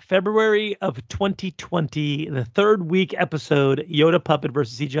 February of 2020, the 3rd week episode, Yoda Puppet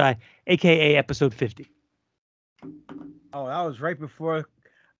versus CGI, aka episode 50. Oh, that was right before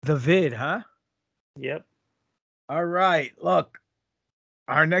the vid, huh? Yep. All right, look.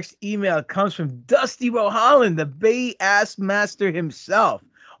 Our next email comes from Dusty Boholland, the Bay-Ass Master himself.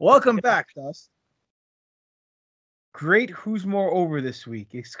 Welcome back, Dust. Great who's more over this week.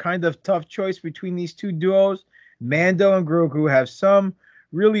 It's kind of tough choice between these two duos. Mando and Grogu have some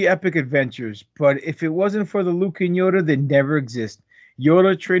really epic adventures, but if it wasn't for the Luke and Yoda, they'd never exist.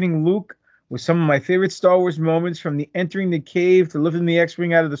 Yoda training Luke with some of my favorite Star Wars moments, from the entering the cave to lifting the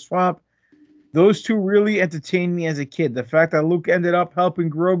X-Wing out of the swamp. Those two really entertained me as a kid. The fact that Luke ended up helping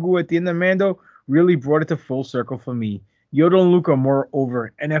Grogu at the end of Mando really brought it to full circle for me. Yoda and Luke are more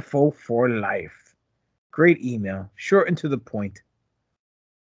over. NFO for life. Great email. Short and to the point.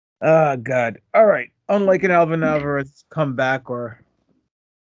 Oh, God. All right. Unlike an Alvin Alvarez comeback or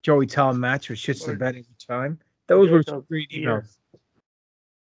Joey Talon match, which shits the bed every time. Those were some great emails.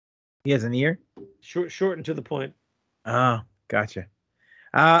 He has an ear? Short and to the point. Oh, gotcha.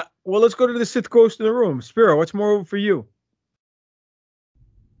 Well, let's go to the Sith Ghost in the room. Spiro, what's more over for you?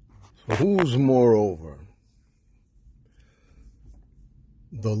 So who's more over?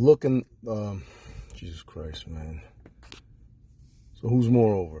 The looking... Jesus Christ, man. So who's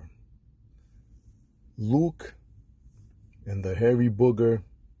more over? Luke and the hairy booger,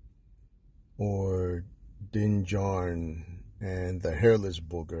 or Din Djarin and the hairless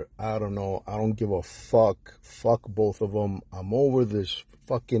booger? I don't know. I don't give a fuck. Fuck both of them. I'm over this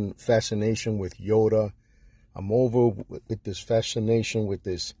fucking fascination with Yoda. I'm over with this fascination with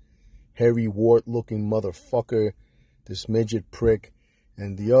this Harry Wart-looking motherfucker, this midget prick,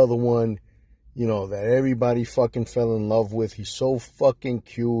 and the other one, you know, that everybody fucking fell in love with. He's so fucking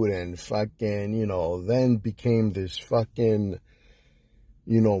cute and fucking, you know, then became this fucking,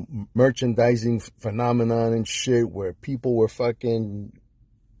 you know, merchandising phenomenon and shit where people were fucking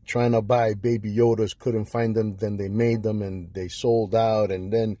trying to buy Baby Yodas, couldn't find them, then they made them and they sold out,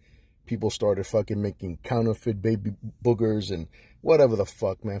 and then people started fucking making counterfeit baby boogers and whatever the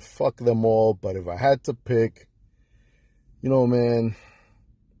fuck, man. Fuck them all. But if I had to pick, you know, man,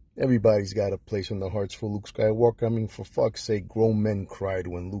 everybody's got a place in their hearts for Luke Skywalker. I mean, for fuck's sake, grown men cried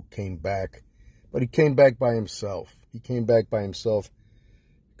when Luke came back. But he came back by himself. He came back by himself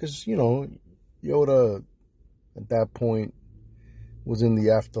because, you know, Yoda at that point was in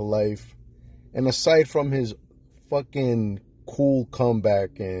the afterlife. And aside from his fucking cool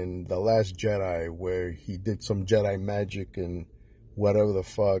comeback in The Last Jedi, where he did some Jedi magic and whatever the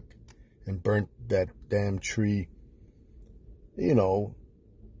fuck and burnt that damn tree, you know,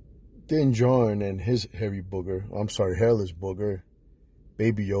 Din Djarin and his hairless booger,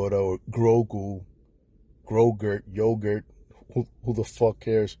 Baby Yoda or Grogu, Grogurt, Yogurt, who the fuck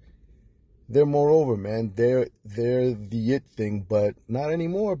cares? They're moreover, man. They're the it thing, but not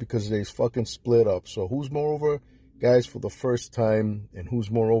anymore because they fucking split up. So who's moreover, guys, for the first time, and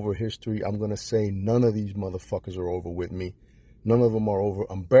who's moreover history? I'm gonna say none of these motherfuckers are over with me. None of them are over.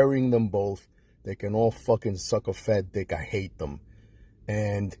 I'm burying them both. They can all fucking suck a fat dick. I hate them.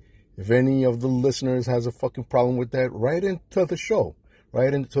 And if any of the listeners has a fucking problem with that, write into the show.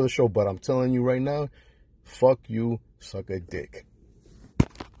 Write into the show. But I'm telling you right now, fuck you, suck a dick.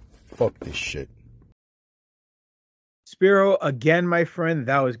 Fuck this shit. Spiro, again, my friend,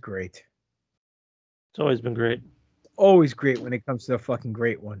 that was great. It's always been great. Always great when it comes to a fucking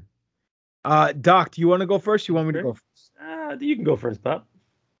great one. Doc, do you want to go first? You want me to go first? You can go first, Pop.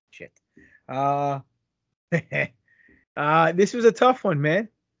 Shit. This was a tough one, man.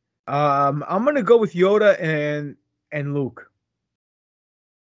 I'm gonna go with Yoda and Luke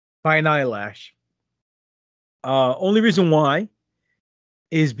by an eyelash. Only reason why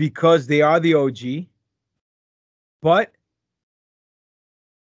is because they are the OG, but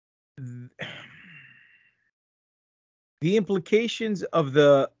the implications of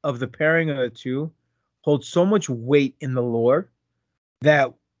the pairing of the two hold so much weight in the lore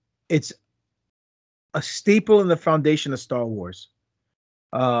that it's a staple in the foundation of Star Wars.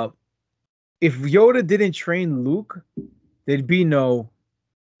 If Yoda didn't train Luke, there'd be no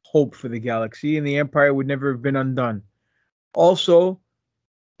hope for the galaxy, and the Empire would never have been undone. Also,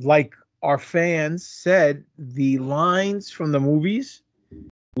 like our fans said, the lines from the movies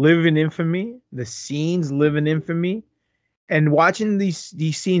live in infamy. The scenes live in infamy. And watching these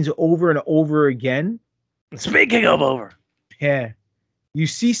scenes over and over again. Speaking of over. Yeah. You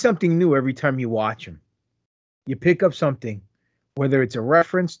see something new every time you watch them. You pick up something, whether it's a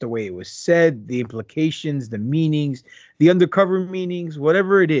reference, the way it was said, the implications, the meanings, the undercover meanings,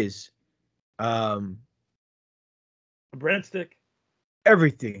 whatever it is. A breadstick.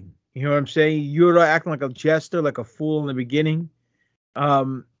 Everything. You know what I'm saying? Yoda acting like a jester, like a fool in the beginning.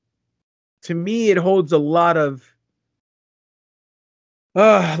 To me, it holds a lot of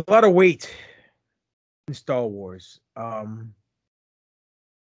weight in Star Wars.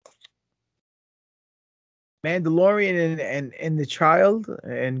 Mandalorian and the child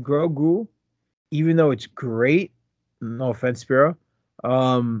and Grogu, even though it's great, no offense, Spiro,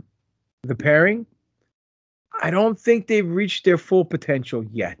 the pairing, I don't think they've reached their full potential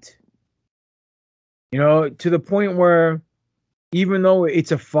yet. You know, to the point where even though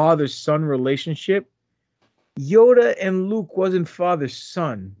it's a father-son relationship, Yoda and Luke wasn't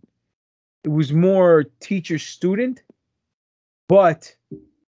father-son. It was more teacher-student, but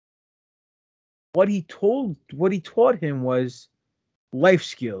what he taught him was life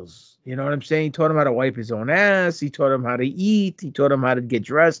skills. You know what I'm saying? He taught him how to wipe his own ass. He taught him how to eat. He taught him how to get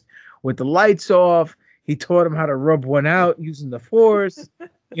dressed with the lights off. He taught him how to rub one out using the Force.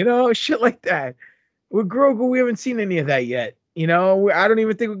 You know, shit like that. With Grogu, we haven't seen any of that yet. You know, I don't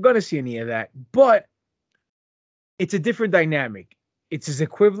even think we're going to see any of that. But it's a different dynamic. It's as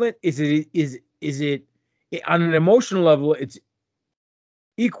equivalent. Is it on an emotional level, it's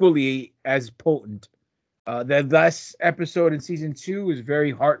equally as potent. The last episode in season 2 is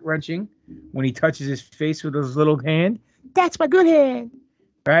very heart-wrenching when he touches his face with his little hand. That's my good hand.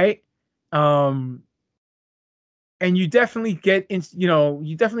 Right? And you definitely get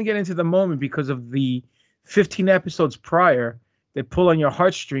into the moment because of the 15 episodes prior that pull on your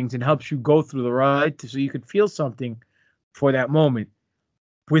heartstrings and helps you go through the ride so you could feel something for that moment.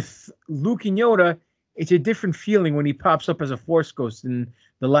 With Luke and Yoda, it's a different feeling when he pops up as a Force ghost in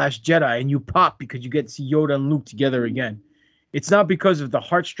The Last Jedi, and you pop because you get to see Yoda and Luke together again. It's not because of the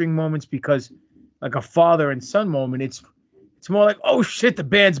heartstring moments, because like a father and son moment. It's more like, oh shit, the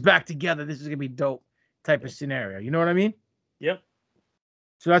band's back together. This is gonna be dope type of scenario. You know what I mean? Yep.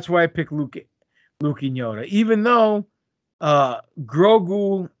 So that's why I picked Luke and Yoda, even though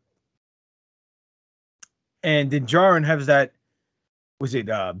Grogu and Din Djarin has that. Was it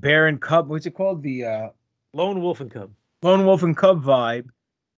Bear and Cub? What's it called? The Lone Wolf and Cub. Lone Wolf and Cub vibe.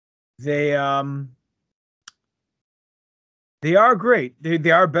 They are great.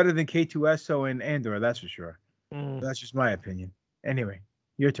 They are better than K2SO and Andor, that's for sure. That's just my opinion. Anyway,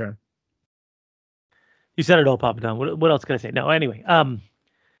 your turn. You said it all, Papa Don. What else can I say? No, anyway.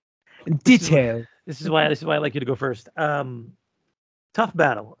 Detail. This is why I like you to go first. Tough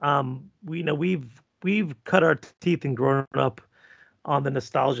battle. We've cut our teeth and grown up on the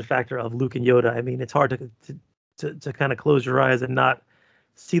nostalgia factor of Luke and Yoda. I mean, it's hard to kind of close your eyes and not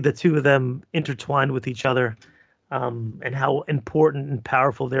see the two of them intertwined with each other, and how important and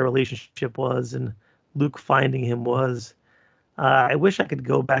powerful their relationship was, and Luke finding him was. I wish I could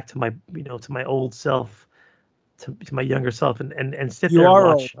go back to my old self, to my younger self, and sit there and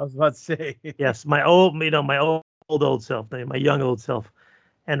watch. Old, I was about to say. Yes, my old self, my young old self,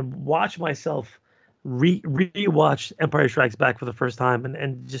 and watch myself rewatch Empire Strikes Back for the first time,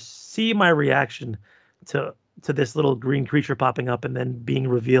 and just see my reaction to this little green creature popping up and then being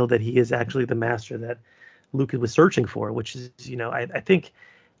revealed that he is actually the master that Luke was searching for, which is, I think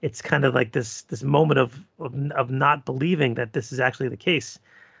it's kind of like this moment of not believing that this is actually the case.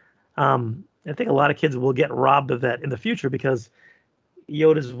 I think a lot of kids will get robbed of that in the future, because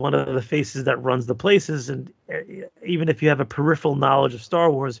Yoda is one of the faces that runs the places, and even if you have a peripheral knowledge of Star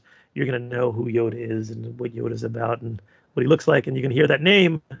Wars, you're going to know who Yoda is and what Yoda's about and what he looks like, and you're going to hear that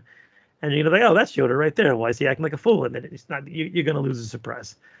name, and you're going to be like, oh, that's Yoda right there. Why is he acting like a fool? And then it's not. You're going to lose a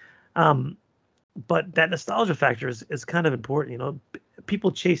surprise. But that nostalgia factor is kind of important.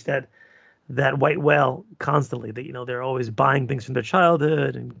 People chase that white whale constantly. That they're always buying things from their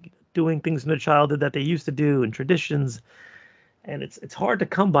childhood and doing things from their childhood that they used to do, and traditions. And it's hard to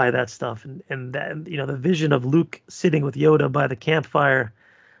come by that stuff. And that, the vision of Luke sitting with Yoda by the campfire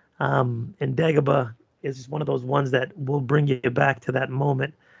in Dagobah is one of those ones that will bring you back to that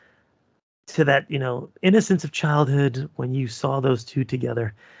moment, to that innocence of childhood when you saw those two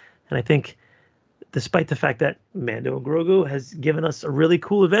together. And I think, despite the fact that Mando and Grogu has given us a really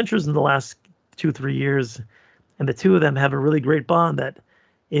cool adventures in the last 2-3 years, and the two of them have a really great bond that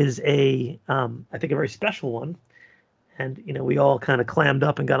is I think a very special one. And, we all kind of clammed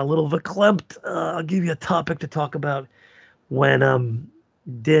up and got a little verklempt. I'll give you a topic to talk about when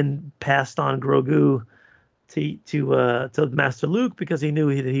Din passed on Grogu to Master Luke, because he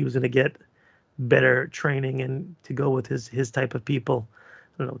knew that he was going to get better training and to go with his type of people.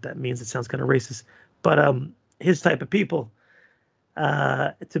 I don't know what that means. It sounds kind of racist. But his type of people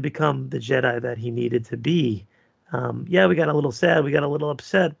to become the Jedi that he needed to be. Yeah, we got a little sad. We got a little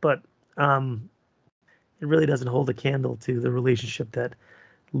upset. But it really doesn't hold a candle to the relationship that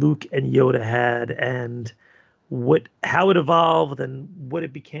Luke and Yoda had, and how it evolved and what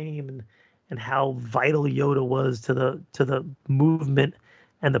it became, and how vital Yoda was to the movement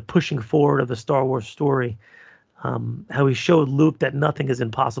and the pushing forward of the Star Wars story. How he showed Luke that nothing is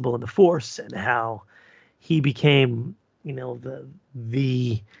impossible in the Force, and how he became,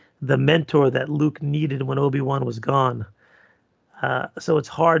 the mentor that Luke needed when Obi-Wan was gone. So it's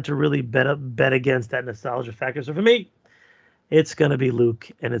hard to really bet against that nostalgia factor. So for me, it's going to be Luke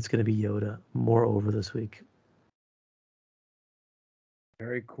and it's going to be Yoda moreover this week.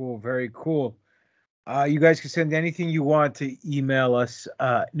 Very cool. Very cool. You guys can send anything you want to email us,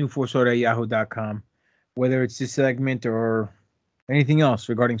 newforceorder@yahoo.com, whether it's this segment or anything else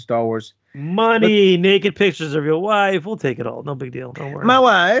regarding Star Wars. Money, naked pictures of your wife. We'll take it all. No big deal. Don't worry. My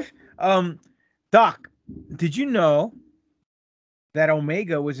wife. Doc, did you know that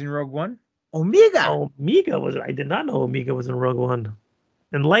Omega was in Rogue One? Omega was. I did not know Omega was in Rogue One.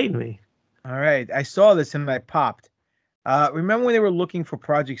 Enlighten me. All right. I saw this and I popped. Remember when they were looking for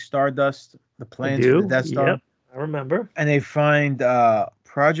Project Stardust, the plans for the Death Star? Yep, I remember. And they find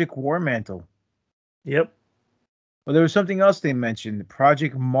Project War Mantle. Yep. Well, there was something else they mentioned.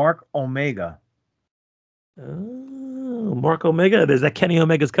 Project Mark Omega. Oh, Mark Omega. Is that Kenny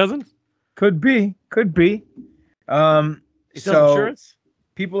Omega's cousin? Could be. So insurance?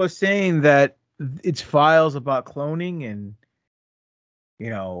 People are saying that it's files about cloning and,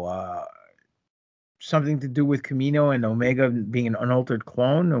 something to do with Kamino and Omega being an unaltered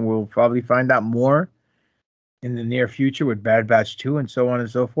clone, and we'll probably find out more in the near future with Bad Batch 2 and so on and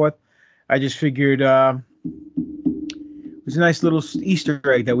so forth. I just figured It was a nice little Easter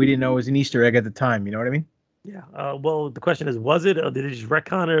egg that we didn't know was an Easter egg at the time. You know what I mean? Yeah. Well, the question is, was it, or did it just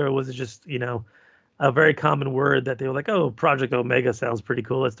retcon it, or was it just, a very common word that they were like, oh, Project Omega sounds pretty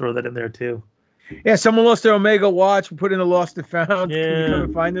cool. Let's throw that in there too. Yeah, someone lost their Omega watch. We put in a lost and found. Yeah. Can you come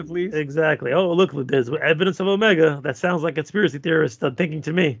and find it, please? Exactly. Oh, look, there's evidence of Omega. That sounds like conspiracy theorists thinking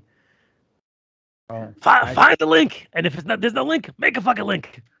to me. Oh, find the link, and if there's no link, make a fucking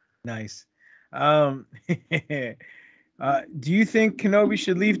link. Nice. Do you think Kenobi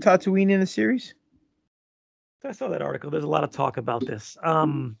should leave Tatooine in the series? I saw that article. There's a lot of talk about this.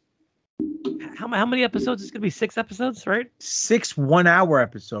 How many episodes? It's gonna be 6 episodes, right? 6 1-hour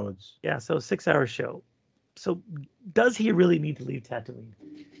episodes. Yeah, so 6-hour show. So does he really need to leave Tatooine?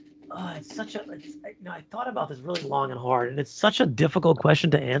 It's such a. I thought about this really long and hard, and it's such a difficult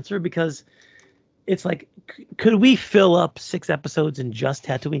question to answer because it's like, could we fill up 6 episodes in just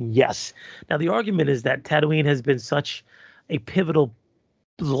Tatooine? Yes. Now the argument is that Tatooine has been such a pivotal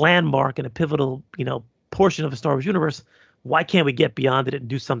landmark and a pivotal, portion of the Star Wars universe. Why can't we get beyond it and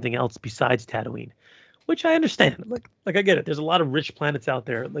do something else besides Tatooine? Which I understand. Like I get it. There's a lot of rich planets out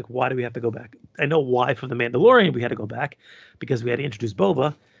there. Like, why do we have to go back? I know why for The Mandalorian we had to go back, because we had to introduce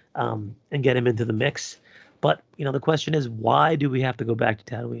Boba and get him into the mix. But, the question is, why do we have to go back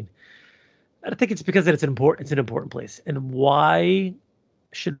to Tatooine? I think it's because it's an important place. And why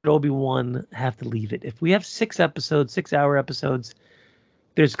should Obi-Wan have to leave it? If we have 6 episodes, 6-hour episodes,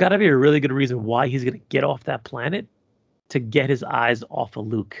 there's got to be a really good reason why he's going to get off that planet to get his eyes off of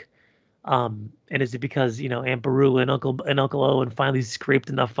Luke. And is it because, Aunt Beru and Uncle Owen finally scraped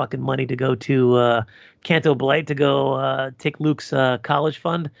enough fucking money to go to Canto Blight to go take Luke's college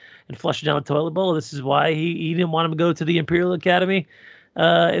fund and flush it down the toilet bowl? This is why he didn't want him to go to the Imperial Academy,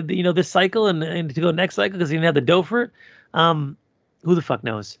 this cycle and to go next cycle because he didn't have the dough for it. Who the fuck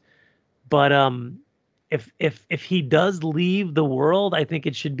knows? But if he does leave the world, I think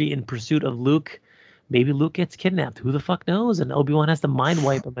it should be in pursuit of Luke. Maybe Luke gets kidnapped. Who the fuck knows? And Obi-Wan has to mind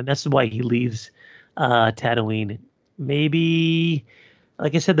wipe him, and that's why he leaves Tatooine. Maybe,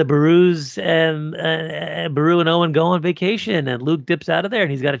 like I said, the Barus and Beru and Owen go on vacation, and Luke dips out of there, and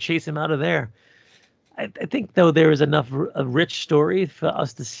he's got to chase him out of there. I think, though, there is enough a rich story for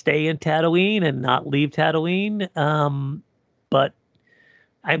us to stay in Tatooine and not leave Tatooine. But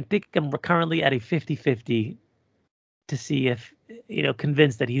I'm currently at a 50-50 to see if,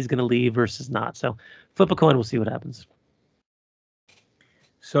 convinced that he's going to leave versus not. So flip a coin. We'll see what happens.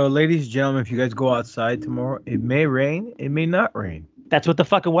 So, ladies and gentlemen, if you guys go outside tomorrow, it may rain. It may not rain. That's what the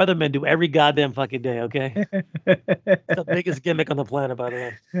fucking weathermen do every goddamn fucking day, okay? It's the biggest gimmick on the planet, by the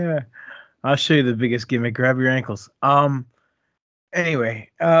way. Yeah. I'll show you the biggest gimmick. Grab your ankles. Anyway,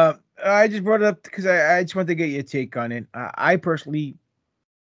 I just brought it up because I just wanted to get your take on it. I personally,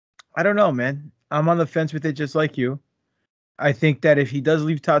 I don't know, man. I'm on the fence with it just like you. I think that if he does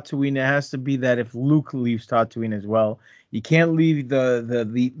leave Tatooine, it has to be that if Luke leaves Tatooine as well. You can't leave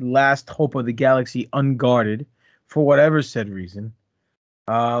the last hope of the galaxy unguarded for whatever said reason.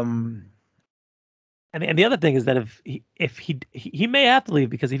 And the other thing is that if he may have to leave,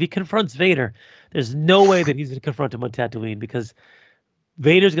 because if he confronts Vader, there's no way that he's going to confront him on Tatooine, because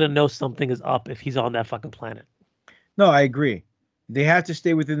Vader's going to know something is up if he's on that fucking planet. No, I agree. They have to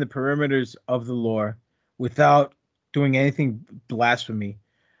stay within the perimeters of the lore without doing anything blasphemy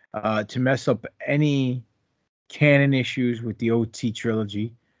to mess up any canon issues with the OT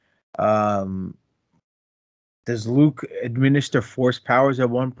trilogy. Does Luke administer force powers at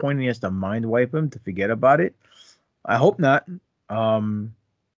one point and he has to mind wipe him to forget about it? I hope not. Does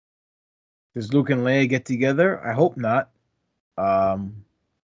Luke and Leia get together? I hope not.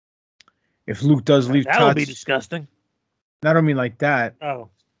 If Luke does leave, that would be disgusting. I don't mean like that. Oh,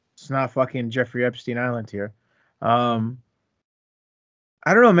 it's not fucking Jeffrey Epstein Island here. I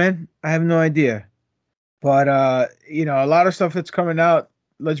don't know, man. I have no idea. But a lot of stuff that's coming out.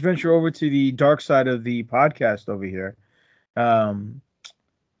 Let's venture over to the dark side of the podcast over here.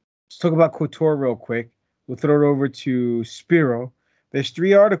 Let's talk about KOTOR real quick. We'll throw it over to Spiro. There's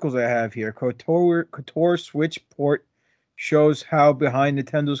 3 articles I have here. KOTOR Switch port shows how behind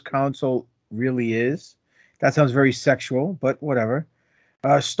Nintendo's console really is. That sounds very sexual, but whatever.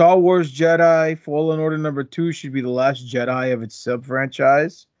 Star Wars Jedi Fallen Order #2 should be the last Jedi of its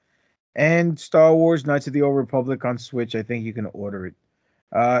sub-franchise. And Star Wars Knights of the Old Republic on Switch. I think you can order it.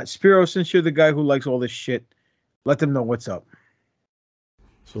 Spiro, since you're the guy who likes all this shit, let them know what's up.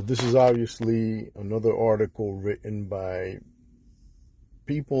 So this is obviously another article written by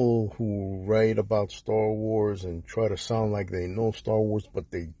people who write about Star Wars and try to sound like they know Star Wars,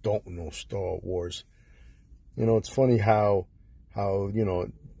 but they don't know Star Wars. It's funny how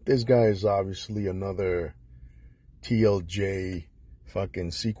this guy is obviously another TLJ,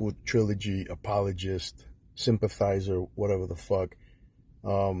 fucking sequel trilogy apologist, sympathizer, whatever the fuck.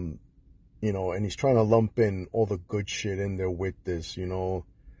 You know, and he's trying to lump in all the good shit in there with this, you know,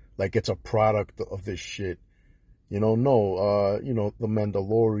 like it's a product of this shit. You know, no, you know, The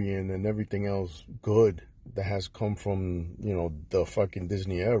Mandalorian and everything else good that has come from, you know, the fucking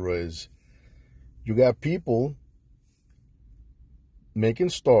Disney era is you got people making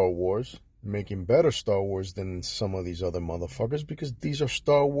Star Wars, making better Star Wars than some of these other motherfuckers, because these are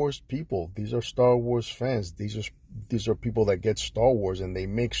Star Wars people. These are Star Wars fans. These are people that get Star Wars and they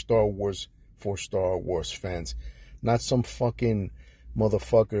make Star Wars for Star Wars fans. Not some fucking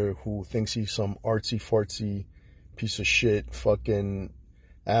motherfucker who thinks he's some artsy-fartsy piece of shit fucking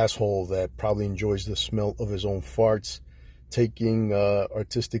asshole that probably enjoys the smell of his own farts, taking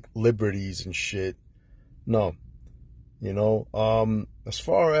artistic liberties and shit. No. You know, as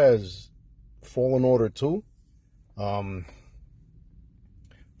far as Fallen Order 2,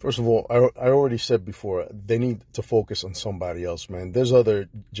 first of all, I already said before, they need to focus on somebody else, man. There's other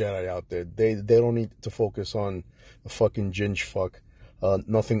Jedi out there. They don't need to focus on the fucking ginge fuck.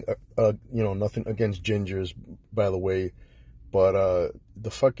 Nothing, you know, nothing against gingers, by the way, but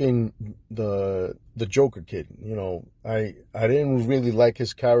the fucking the Joker kid, you know, I didn't really like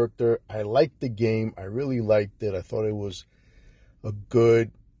his character. I liked the game. I really liked it. I thought it was a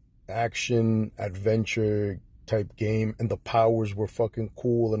good action adventure type game, and the powers were fucking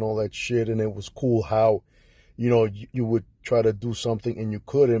cool and all that shit. And it was cool how, you know, you would try to do something and you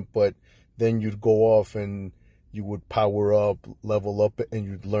couldn't, but then you'd go off and you would power up, level up, and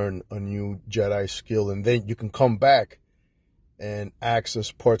you'd learn a new Jedi skill, and then you can come back and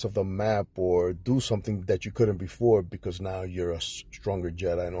access parts of the map or do something that you couldn't before because now you're a stronger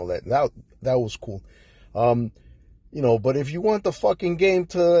Jedi and all that. That was cool. You know, but if you want the fucking game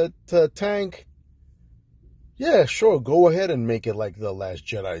to tank, yeah, sure, go ahead and make it like The Last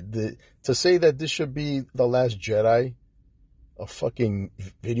Jedi. To say that this should be The Last Jedi of fucking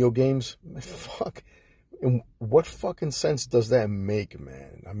video games, fuck. In what fucking sense does that make,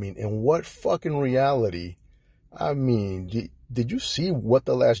 man? I mean, in what fucking reality? I mean, did you see what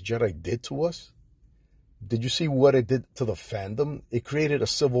The Last Jedi did to us? Did you see what it did to the fandom? It created a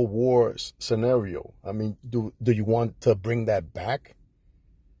civil war scenario. I mean, do you want to bring that back?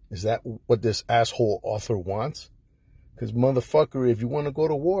 Is that what this asshole author wants? Because, motherfucker, if you want to go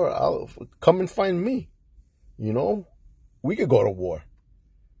to war, I'll come and find me. You know? We could go to war.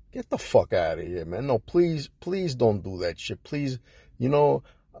 Get the fuck out of here, man. No, please don't do that shit. Please, you know,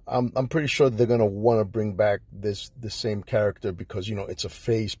 I'm pretty sure they're gonna want to bring back the same character because, you know, it's a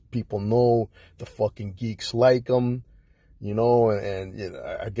face people know. The fucking geeks like him, you know, and you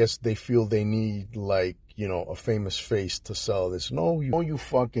know, I guess they feel they need, like, you know, a famous face to sell this. No, you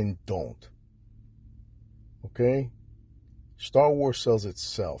fucking don't. Okay? Star Wars sells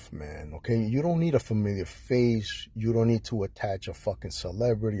itself, man, okay? You don't need a familiar face. You don't need to attach a fucking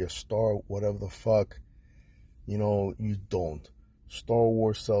celebrity, a star, whatever the fuck. You know, you don't. Star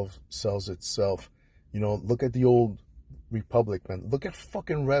Wars sells itself. You know, look at the old Republic, man. Look at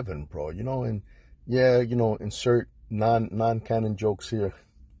fucking Revan, bro, you know? And, yeah, you know, insert non-canon jokes here.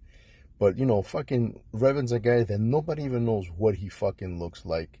 But, you know, fucking Revan's a guy that nobody even knows what he fucking looks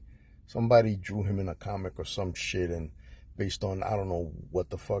like. Somebody drew him in a comic or some shit and based on, I don't know what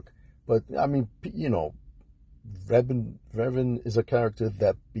the fuck. But, I mean, you know, Revan is a character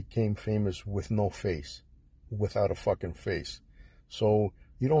that became famous with no face, without a fucking face. So,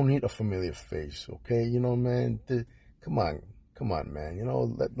 you don't need a familiar face, okay? You know, man, come on, man. You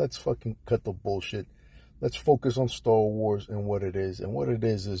know, let's fucking cut the bullshit. Let's focus on Star Wars and what it is. And what it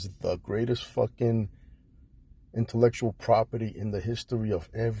is the greatest fucking intellectual property in the history of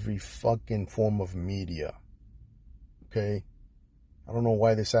every fucking form of media. Okay? I don't know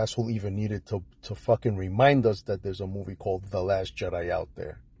why this asshole even needed to fucking remind us that there's a movie called The Last Jedi out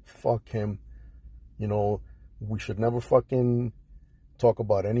there. Fuck him. You know, we should never fucking talk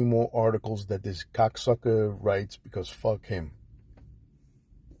about any more articles that this cocksucker writes because fuck him.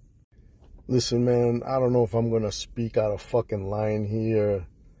 Listen, man, I don't know if I'm going to speak out of fucking line here,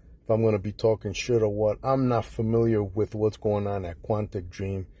 if I'm going to be talking shit or what. I'm not familiar with what's going on at Quantic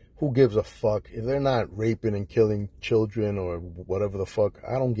Dream. Who gives a fuck? If they're not raping and killing children or whatever the fuck,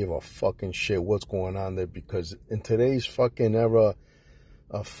 I don't give a fucking shit what's going on there, because in today's fucking era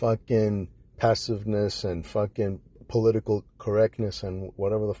of fucking passiveness and fucking political correctness and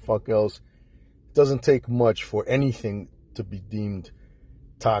whatever the fuck else, it doesn't take much for anything to be deemed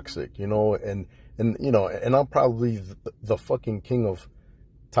toxic, you know, and you know, and I'm probably the fucking king of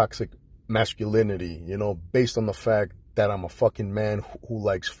toxic masculinity, you know, based on the fact that I'm a fucking man who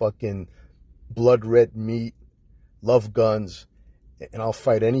likes fucking blood red meat, love guns, and I'll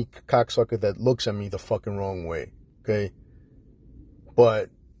fight any cocksucker that looks at me the fucking wrong way, okay? But,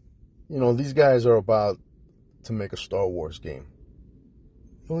 you know, these guys are about to make a Star Wars game.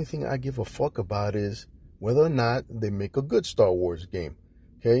 The only thing I give a fuck about is whether or not they make a good Star Wars game,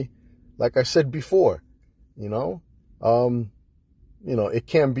 okay? Like I said before, you know, it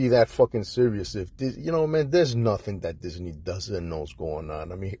can't be that fucking serious if this, man, there's nothing that Disney doesn't knows going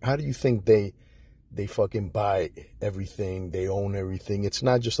on. I mean, how do you think they fucking buy everything, they own everything? It's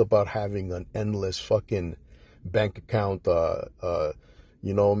not just about having an endless fucking bank account.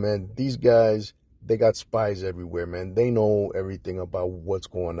 Man, these guys, they got spies everywhere, man. They know everything about what's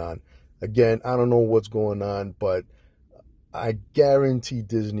going on. Again, I don't know what's going on, but I guarantee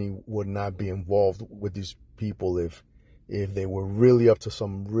Disney would not be involved with these people if they were really up to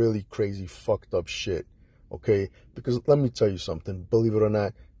some really crazy fucked up shit, okay? Because let me tell you something, believe it or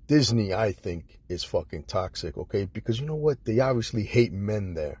not, Disney, I think, is fucking toxic, okay? Because you know what? They obviously hate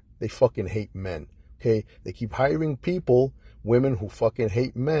men there. They fucking hate men, okay? They keep hiring people, women who fucking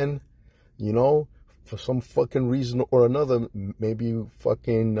hate men, for some fucking reason or another. Maybe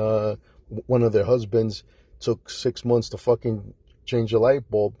fucking one of their husbands took 6 months to fucking change a light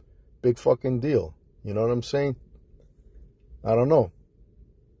bulb. Big fucking deal. You know what I'm saying? I don't know.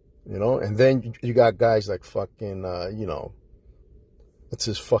 And then you got guys like fucking, what's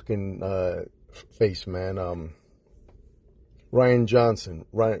his fucking face, man? Ryan Johnson.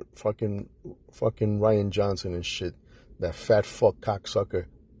 Fucking Ryan Johnson and shit. That fat fuck cocksucker.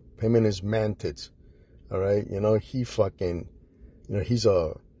 Him and his man tits. All right? He fucking, he's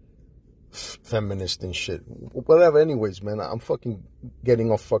a feminist and shit. Whatever, anyways, man. I'm fucking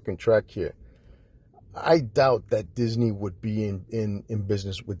getting off fucking track here. I doubt that Disney would be in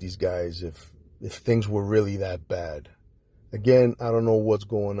business with these guys if things were really that bad. Again, I don't know what's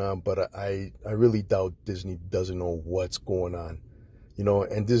going on, but I really doubt Disney doesn't know what's going on.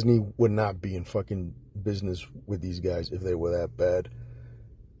 And Disney would not be in fucking business with these guys if they were that bad.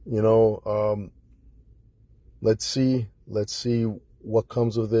 Let's see what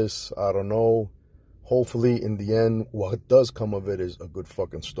comes of this. I don't know. Hopefully, in the end, what does come of it is a good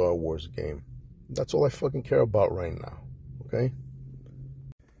fucking Star Wars game. That's all I fucking care about right now, okay?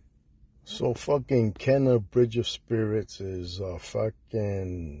 So fucking Kenna Bridge of Spirits is a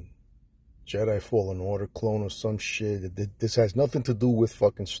fucking Jedi Fallen Order clone or some shit. This has nothing to do with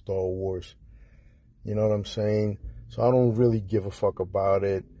fucking Star Wars. You know what I'm saying? So I don't really give a fuck about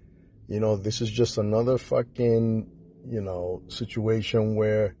it. This is just another fucking, situation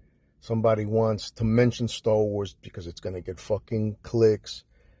where somebody wants to mention Star Wars because it's going to get fucking clicks.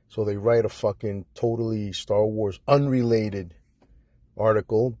 So they write a fucking totally Star Wars unrelated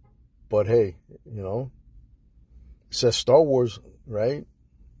article. But hey, it says Star Wars, right?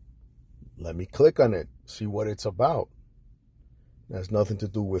 Let me click on it, see what it's about. It has nothing to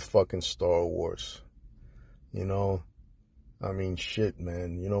do with fucking Star Wars. I mean, shit,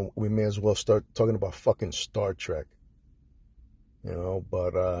 man. We may as well start talking about fucking Star Trek.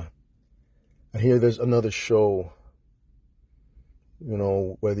 But I hear there's another show,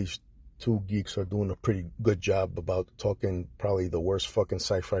 where these two geeks are doing a pretty good job about talking probably the worst fucking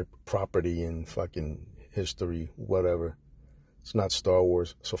sci-fi property in fucking history, whatever. It's not Star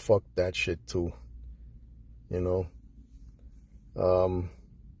Wars, so fuck that shit too.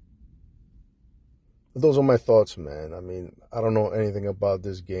 Those are my thoughts, man. I mean, I don't know anything about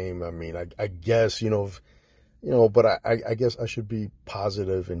this game. I mean, I guess, but I guess I should be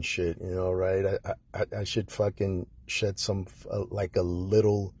positive and shit, right? I should fucking shed some, like a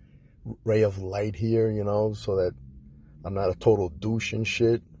little ray of light here, so that I'm not a total douche and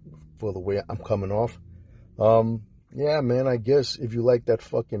shit for the way I'm coming off. Yeah, man, I guess if you like that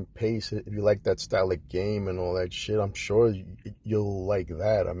fucking pace, if you like that style of game and all that shit, I'm sure you'll like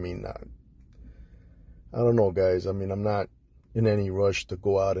that. I mean, I don't know, guys. I mean, I'm not in any rush to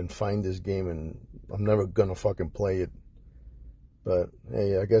go out and find this game, and I'm never gonna fucking play it. But,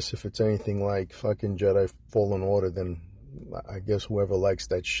 hey, I guess if it's anything like fucking Jedi Fallen Order, then I guess whoever likes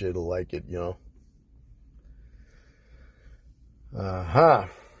that shit will like it, Aha.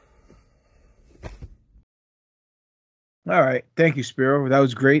 All right. Thank you, Spiro. That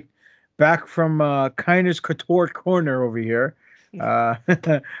was great. Back from Kindness Couture Corner over here.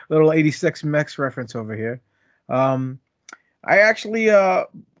 Little 86 Mex reference over here. I actually,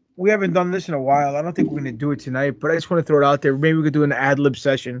 we haven't done this in a while. I don't think we're going to do it tonight, but I just want to throw it out there. Maybe we could do an ad-lib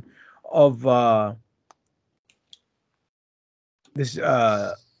session of this,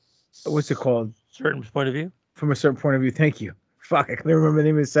 what's it called? Certain point of view? From a certain point of view. Thank you. Fuck, I can't remember the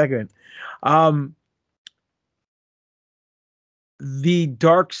name in a second. The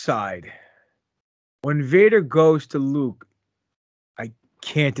Dark Side When Vader goes to Luke, I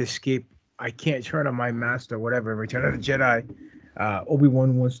can't escape. I can't turn on my master, whatever. Return of the Jedi.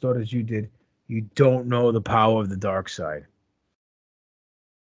 Obi-Wan once thought as you did. You don't know the power of the dark side.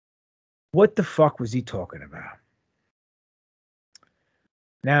 What the fuck was he talking about?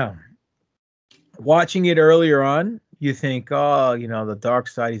 Now, watching it earlier on, you think, oh, the dark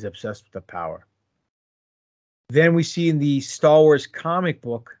side, he's obsessed with the power. Then we see in the Star Wars comic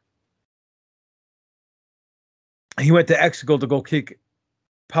book, he went to Exegol to go kick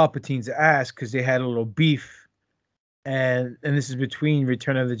Palpatine's ass because they had a little beef. And this is between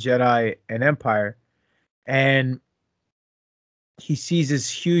Return of the Jedi and Empire. And he sees this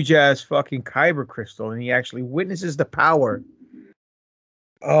huge-ass fucking kyber crystal, and he actually witnesses the power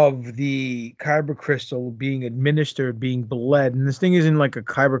of the kyber crystal being administered, being bled. And this thing isn't like a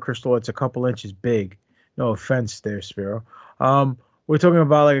kyber crystal. It's a couple inches big. No offense there, Spiro. We're talking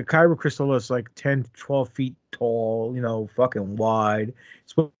about like a kyber crystal that's like 10, 12 feet tall, fucking wide.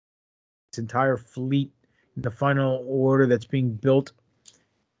 It's its entire fleet in the final order that's being built,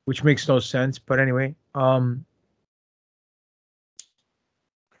 which makes no sense. But anyway,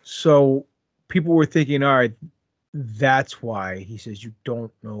 so people were thinking, all right, that's why he says you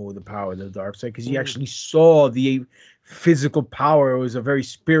don't know the power of the dark side, because he actually saw the physical power. It was a very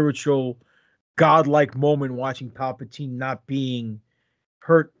spiritual, godlike moment watching Palpatine not being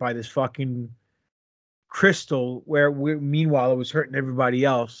hurt by this fucking crystal, where meanwhile it was hurting everybody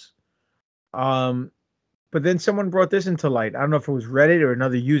else. But then someone brought this into light. I don't know if it was Reddit or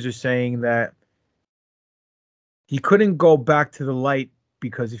another user saying that he couldn't go back to the light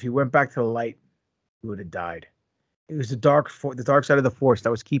because if he went back to the light, he would have died. It was the dark side of the Force that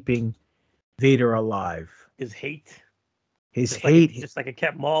was keeping Vader alive. His hate. His hate. Just like it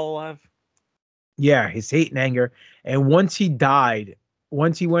kept Maul alive. Yeah, his hate and anger. And once he died,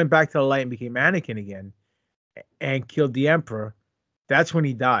 once he went back to the light and became Anakin again and killed the Emperor, that's when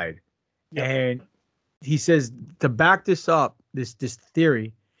he died. Yep. And he says, to back this up, this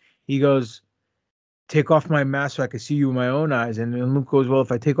theory, he goes, take off my mask so I can see you with my own eyes. And then Luke goes, well,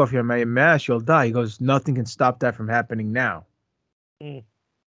 if I take off your mask, you'll die. He goes, nothing can stop that from happening now.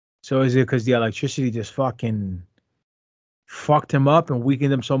 So is it because the electricity just fucking fucked him up and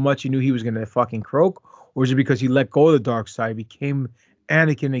weakened him so much he knew he was going to fucking croak? Or is it because he let go of the dark side, became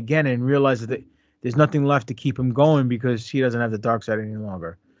Anakin again, and realized that there's nothing left to keep him going because he doesn't have the dark side any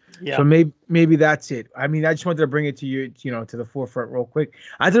longer? Yeah. So maybe that's it. I mean, I just wanted to bring it to you, to the forefront real quick.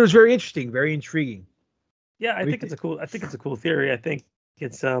 I thought it was very interesting, very intriguing. Yeah, I think it's a cool theory. I think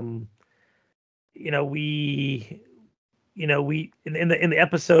it's we in the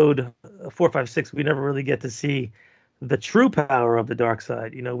episode 4, 5, 6, we never really get to see the true power of the dark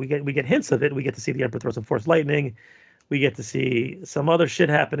side. We get hints of it. We get to see the Emperor throw some Force lightning. We get to see some other shit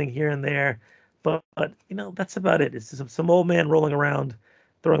happening here and there. But that's about it. It's just some old man rolling around,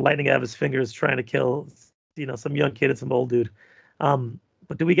 throwing lightning out of his fingers, trying to kill some young kid and some old dude.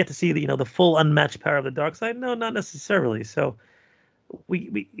 But do we get to see the full unmatched power of the dark side? No, not necessarily. So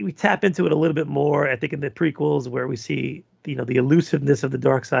we tap into it a little bit more, I think, in the prequels, where we see the elusiveness of the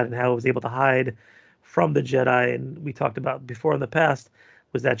dark side and how it was able to hide from the Jedi. And we talked about before in the past,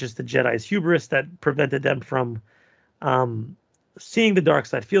 was that just the Jedi's hubris that prevented them from seeing the dark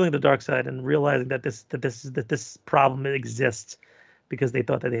side, feeling the dark side, and realizing that this problem exists because they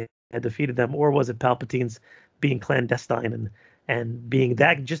thought that they had defeated them? Or was it Palpatine's being clandestine and being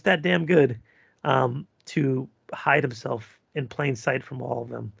that damn good to hide himself in plain sight from all of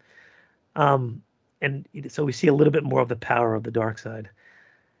them? And so we see a little bit more of the power of the dark side.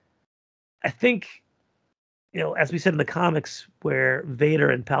 I think, as we said in the comics, where Vader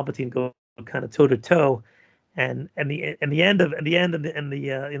and Palpatine go kind of toe to toe, and the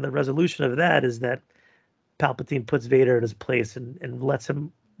resolution of that is that Palpatine puts Vader in his place and lets him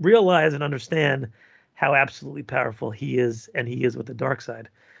realize and understand how absolutely powerful he is, and he is with the dark side.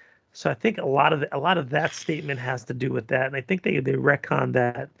 So I think a lot of that statement has to do with that, and I think they retconned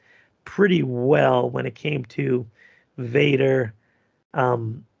that pretty well when it came to Vader,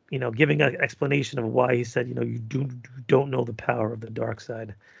 giving an explanation of why he said, you don't know the power of the dark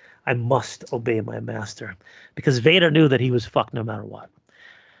side. I must obey my master, because Vader knew that he was fucked no matter what.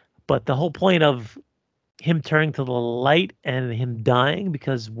 But the whole point of him turning to the light and him dying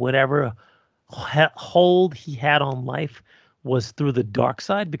because whatever hold he had on life was through the dark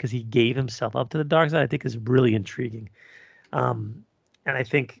side, because he gave himself up to the dark side, I think is really intriguing. And I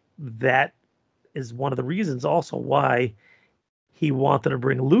think that is one of the reasons also why he wanted to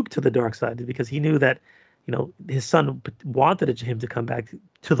bring Luke to the dark side, because he knew that, his son wanted him to come back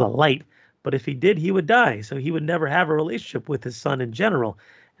to the light, but if he did, he would die. So he would never have a relationship with his son in general.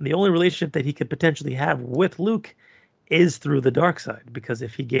 And the only relationship that he could potentially have with Luke is through the dark side. Because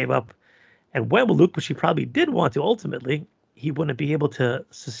if he gave up and went with Luke, which he probably did want to ultimately, he wouldn't be able to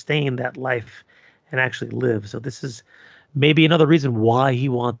sustain that life and actually live. So this is maybe another reason why he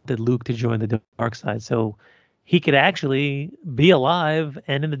wanted Luke to join the dark side. So he could actually be alive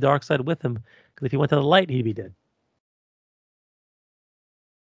and in the dark side with him. Because if he went to the light, he'd be dead.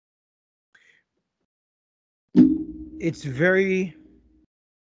 It's very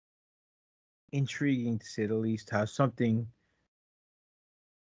intriguing, to say the least, how something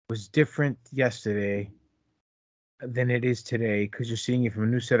was different yesterday than it is today, because you're seeing it from a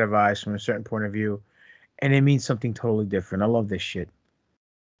new set of eyes, from a certain point of view, and it means something totally different. I love this shit.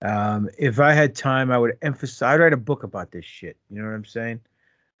 If I had time, I'd write a book about this shit. You know what I'm saying?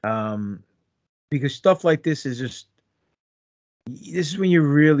 Because stuff like this is when you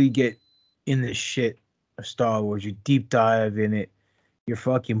really get in the shit of Star Wars. You deep dive in it. You're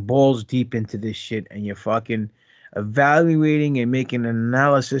fucking balls deep into this shit, and you're fucking evaluating and making an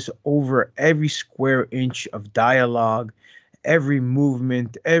analysis over every square inch of dialogue, every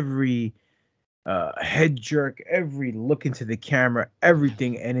movement, every head jerk, every look into the camera,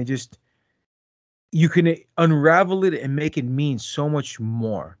 everything. And it just, you can unravel it and make it mean so much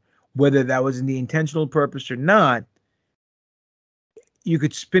more. Whether that was in the intentional purpose or not, you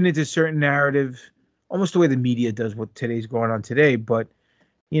could spin it to certain narrative, almost the way the media does what today's going on today. But,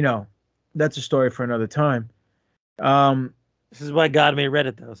 you know, that's a story for another time. This is why God made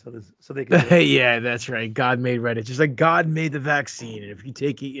Reddit, though, so they can. Yeah, that's right. God made Reddit, just like God made the vaccine. And if you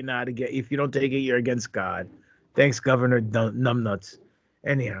take it, you're not against. If you don't take it, you're against God. Thanks, Governor Numbnuts.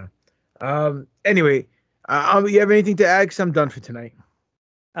 Anyhow, anyway, you have anything to add? 'Cause I'm done for tonight.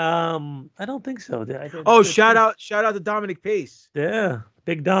 I don't think so. Shout out to Dominic Pace. Yeah,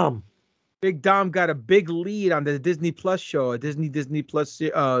 Big Dom. Big Dom got a big lead on the Disney Plus show, a Disney Plus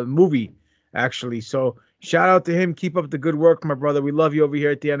movie, actually. So shout out to him. Keep up the good work, my brother. We love you over here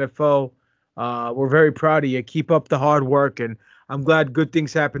at the NFO. We're very proud of you. Keep up the hard work, and I'm glad good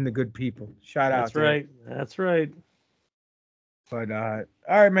things happen to good people. Shout out. That's right. That's right. But all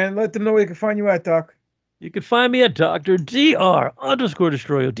right, man. Let them know where they can find you at, Doc. You can find me at Dr.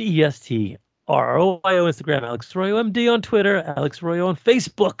 Dr_Destroyo, DESTRROYO, Instagram, Alex Royo MD on Twitter, Alex Royo on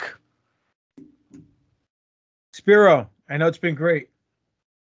Facebook. Spiro, I know it's been great.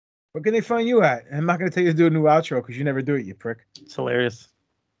 Where can they find you at? I'm not going to tell you to do a new outro because you never do it, you prick. It's hilarious.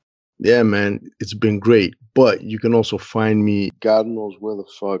 Yeah, man, it's been great. But you can also find me, God knows where the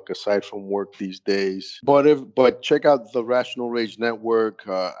fuck, aside from work these days. But check out the Rational Rage Network.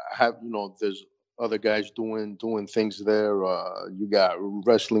 There's other guys doing things there. You got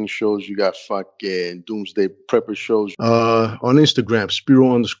wrestling shows. You got fucking Doomsday Prepper shows. On Instagram,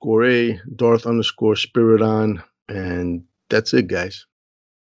 Spiro_A, Darth_Spiridon, and that's it, guys.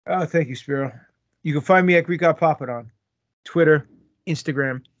 Oh, thank you, Spiro. You can find me at Greek God Papadon, Twitter,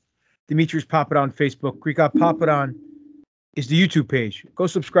 Instagram, Demetrius Papadon, Facebook. Greek God Papadon is the YouTube page. Go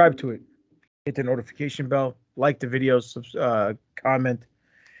subscribe to it. Hit the notification bell. Like the videos. Comment.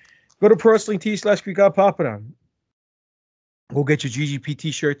 Go to Pro Wrestling T/Greek God Papadon. Go get your GGP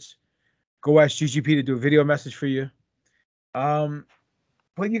t-shirts. Go ask GGP to do a video message for you. But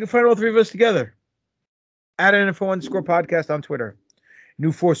you can find all three of us together at NFO_podcast on Twitter.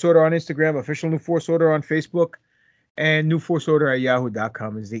 New Force Order on Instagram, official New Force Order on Facebook, and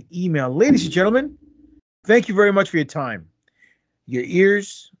newforceorder@yahoo.com is the email. Ladies and gentlemen, thank you very much for your time, your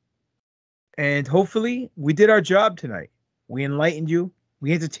ears, and hopefully we did our job tonight. We enlightened you.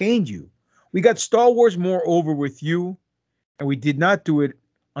 We entertained you. We got Star Wars more over with you, and we did not do it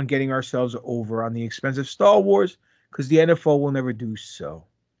on getting ourselves over on the expense of Star Wars, because the NFO will never do so.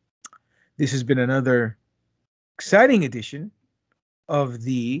 This has been another exciting edition of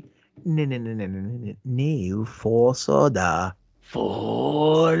the New Force Order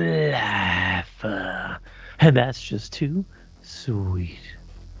for life. And that's just too sweet.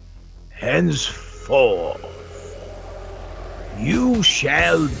 Henceforth, you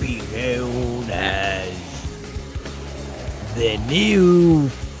shall be known as the New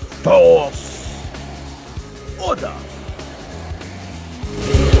Force Order.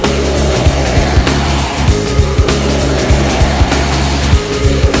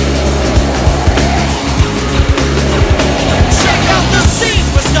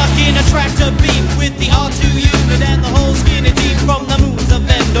 In a tractor beam with the R2 unit and the whole skinny team from the moons of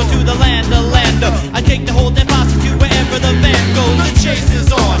Endor to the land of Lando. I take the whole damn posse to wherever the van goes. The chase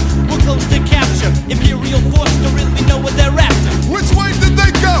is on. We're close to capture. Imperial Force don't really know what they're after. Which way did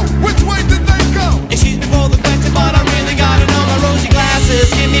they go? Which way did they go? Excuse me for the question, but I'm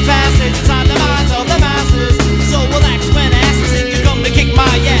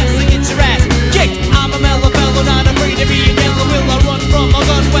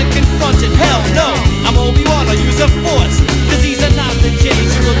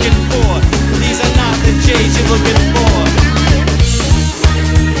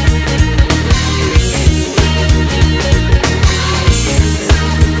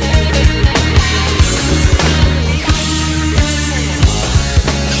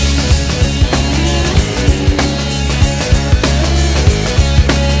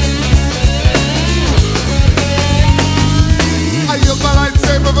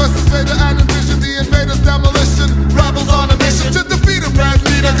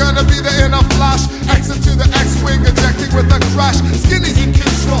gonna be there in a flash. Exit to the X-Wing, ejecting with a crash. Skinny's in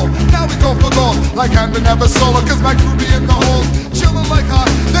control, now we go for gold. Like hand but never solo, cause my crew be in the hold. Chillin' like hot,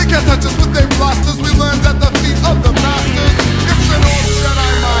 they can't touch us with their blasters. We learned at the feet of the masters. It's an old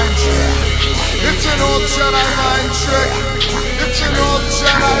Jedi mind trick. It's an old Jedi mind trick. It's an old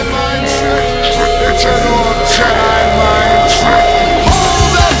Jedi mind trick. It's an old Jedi mind trick.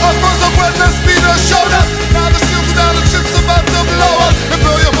 Hold up, a first up when the speeder showed up. Now the shields are down, the ship's about to blow up.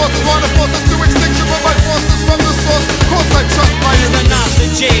 Imperial forces want to force us to extinction, but my forces from the source. Of course I trust my These are not the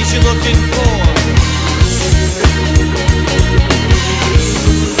J's you're looking for.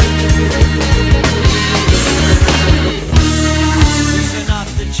 These are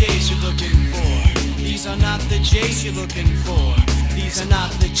not the J's you're looking for. These are not the J's you're looking for. These are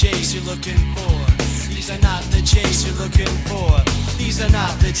not the J's you're looking for. These are not the J's you're looking for. These are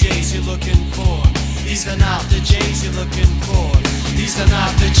not the J's you're looking for. These are not the J's you're looking for. These are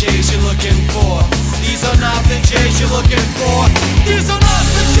not the J's you're looking for. These are not the J's you're looking for. These are not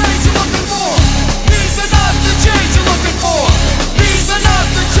the J's you're looking for. These are not the J's you're looking for. These are not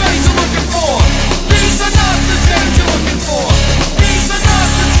the J's you're looking for.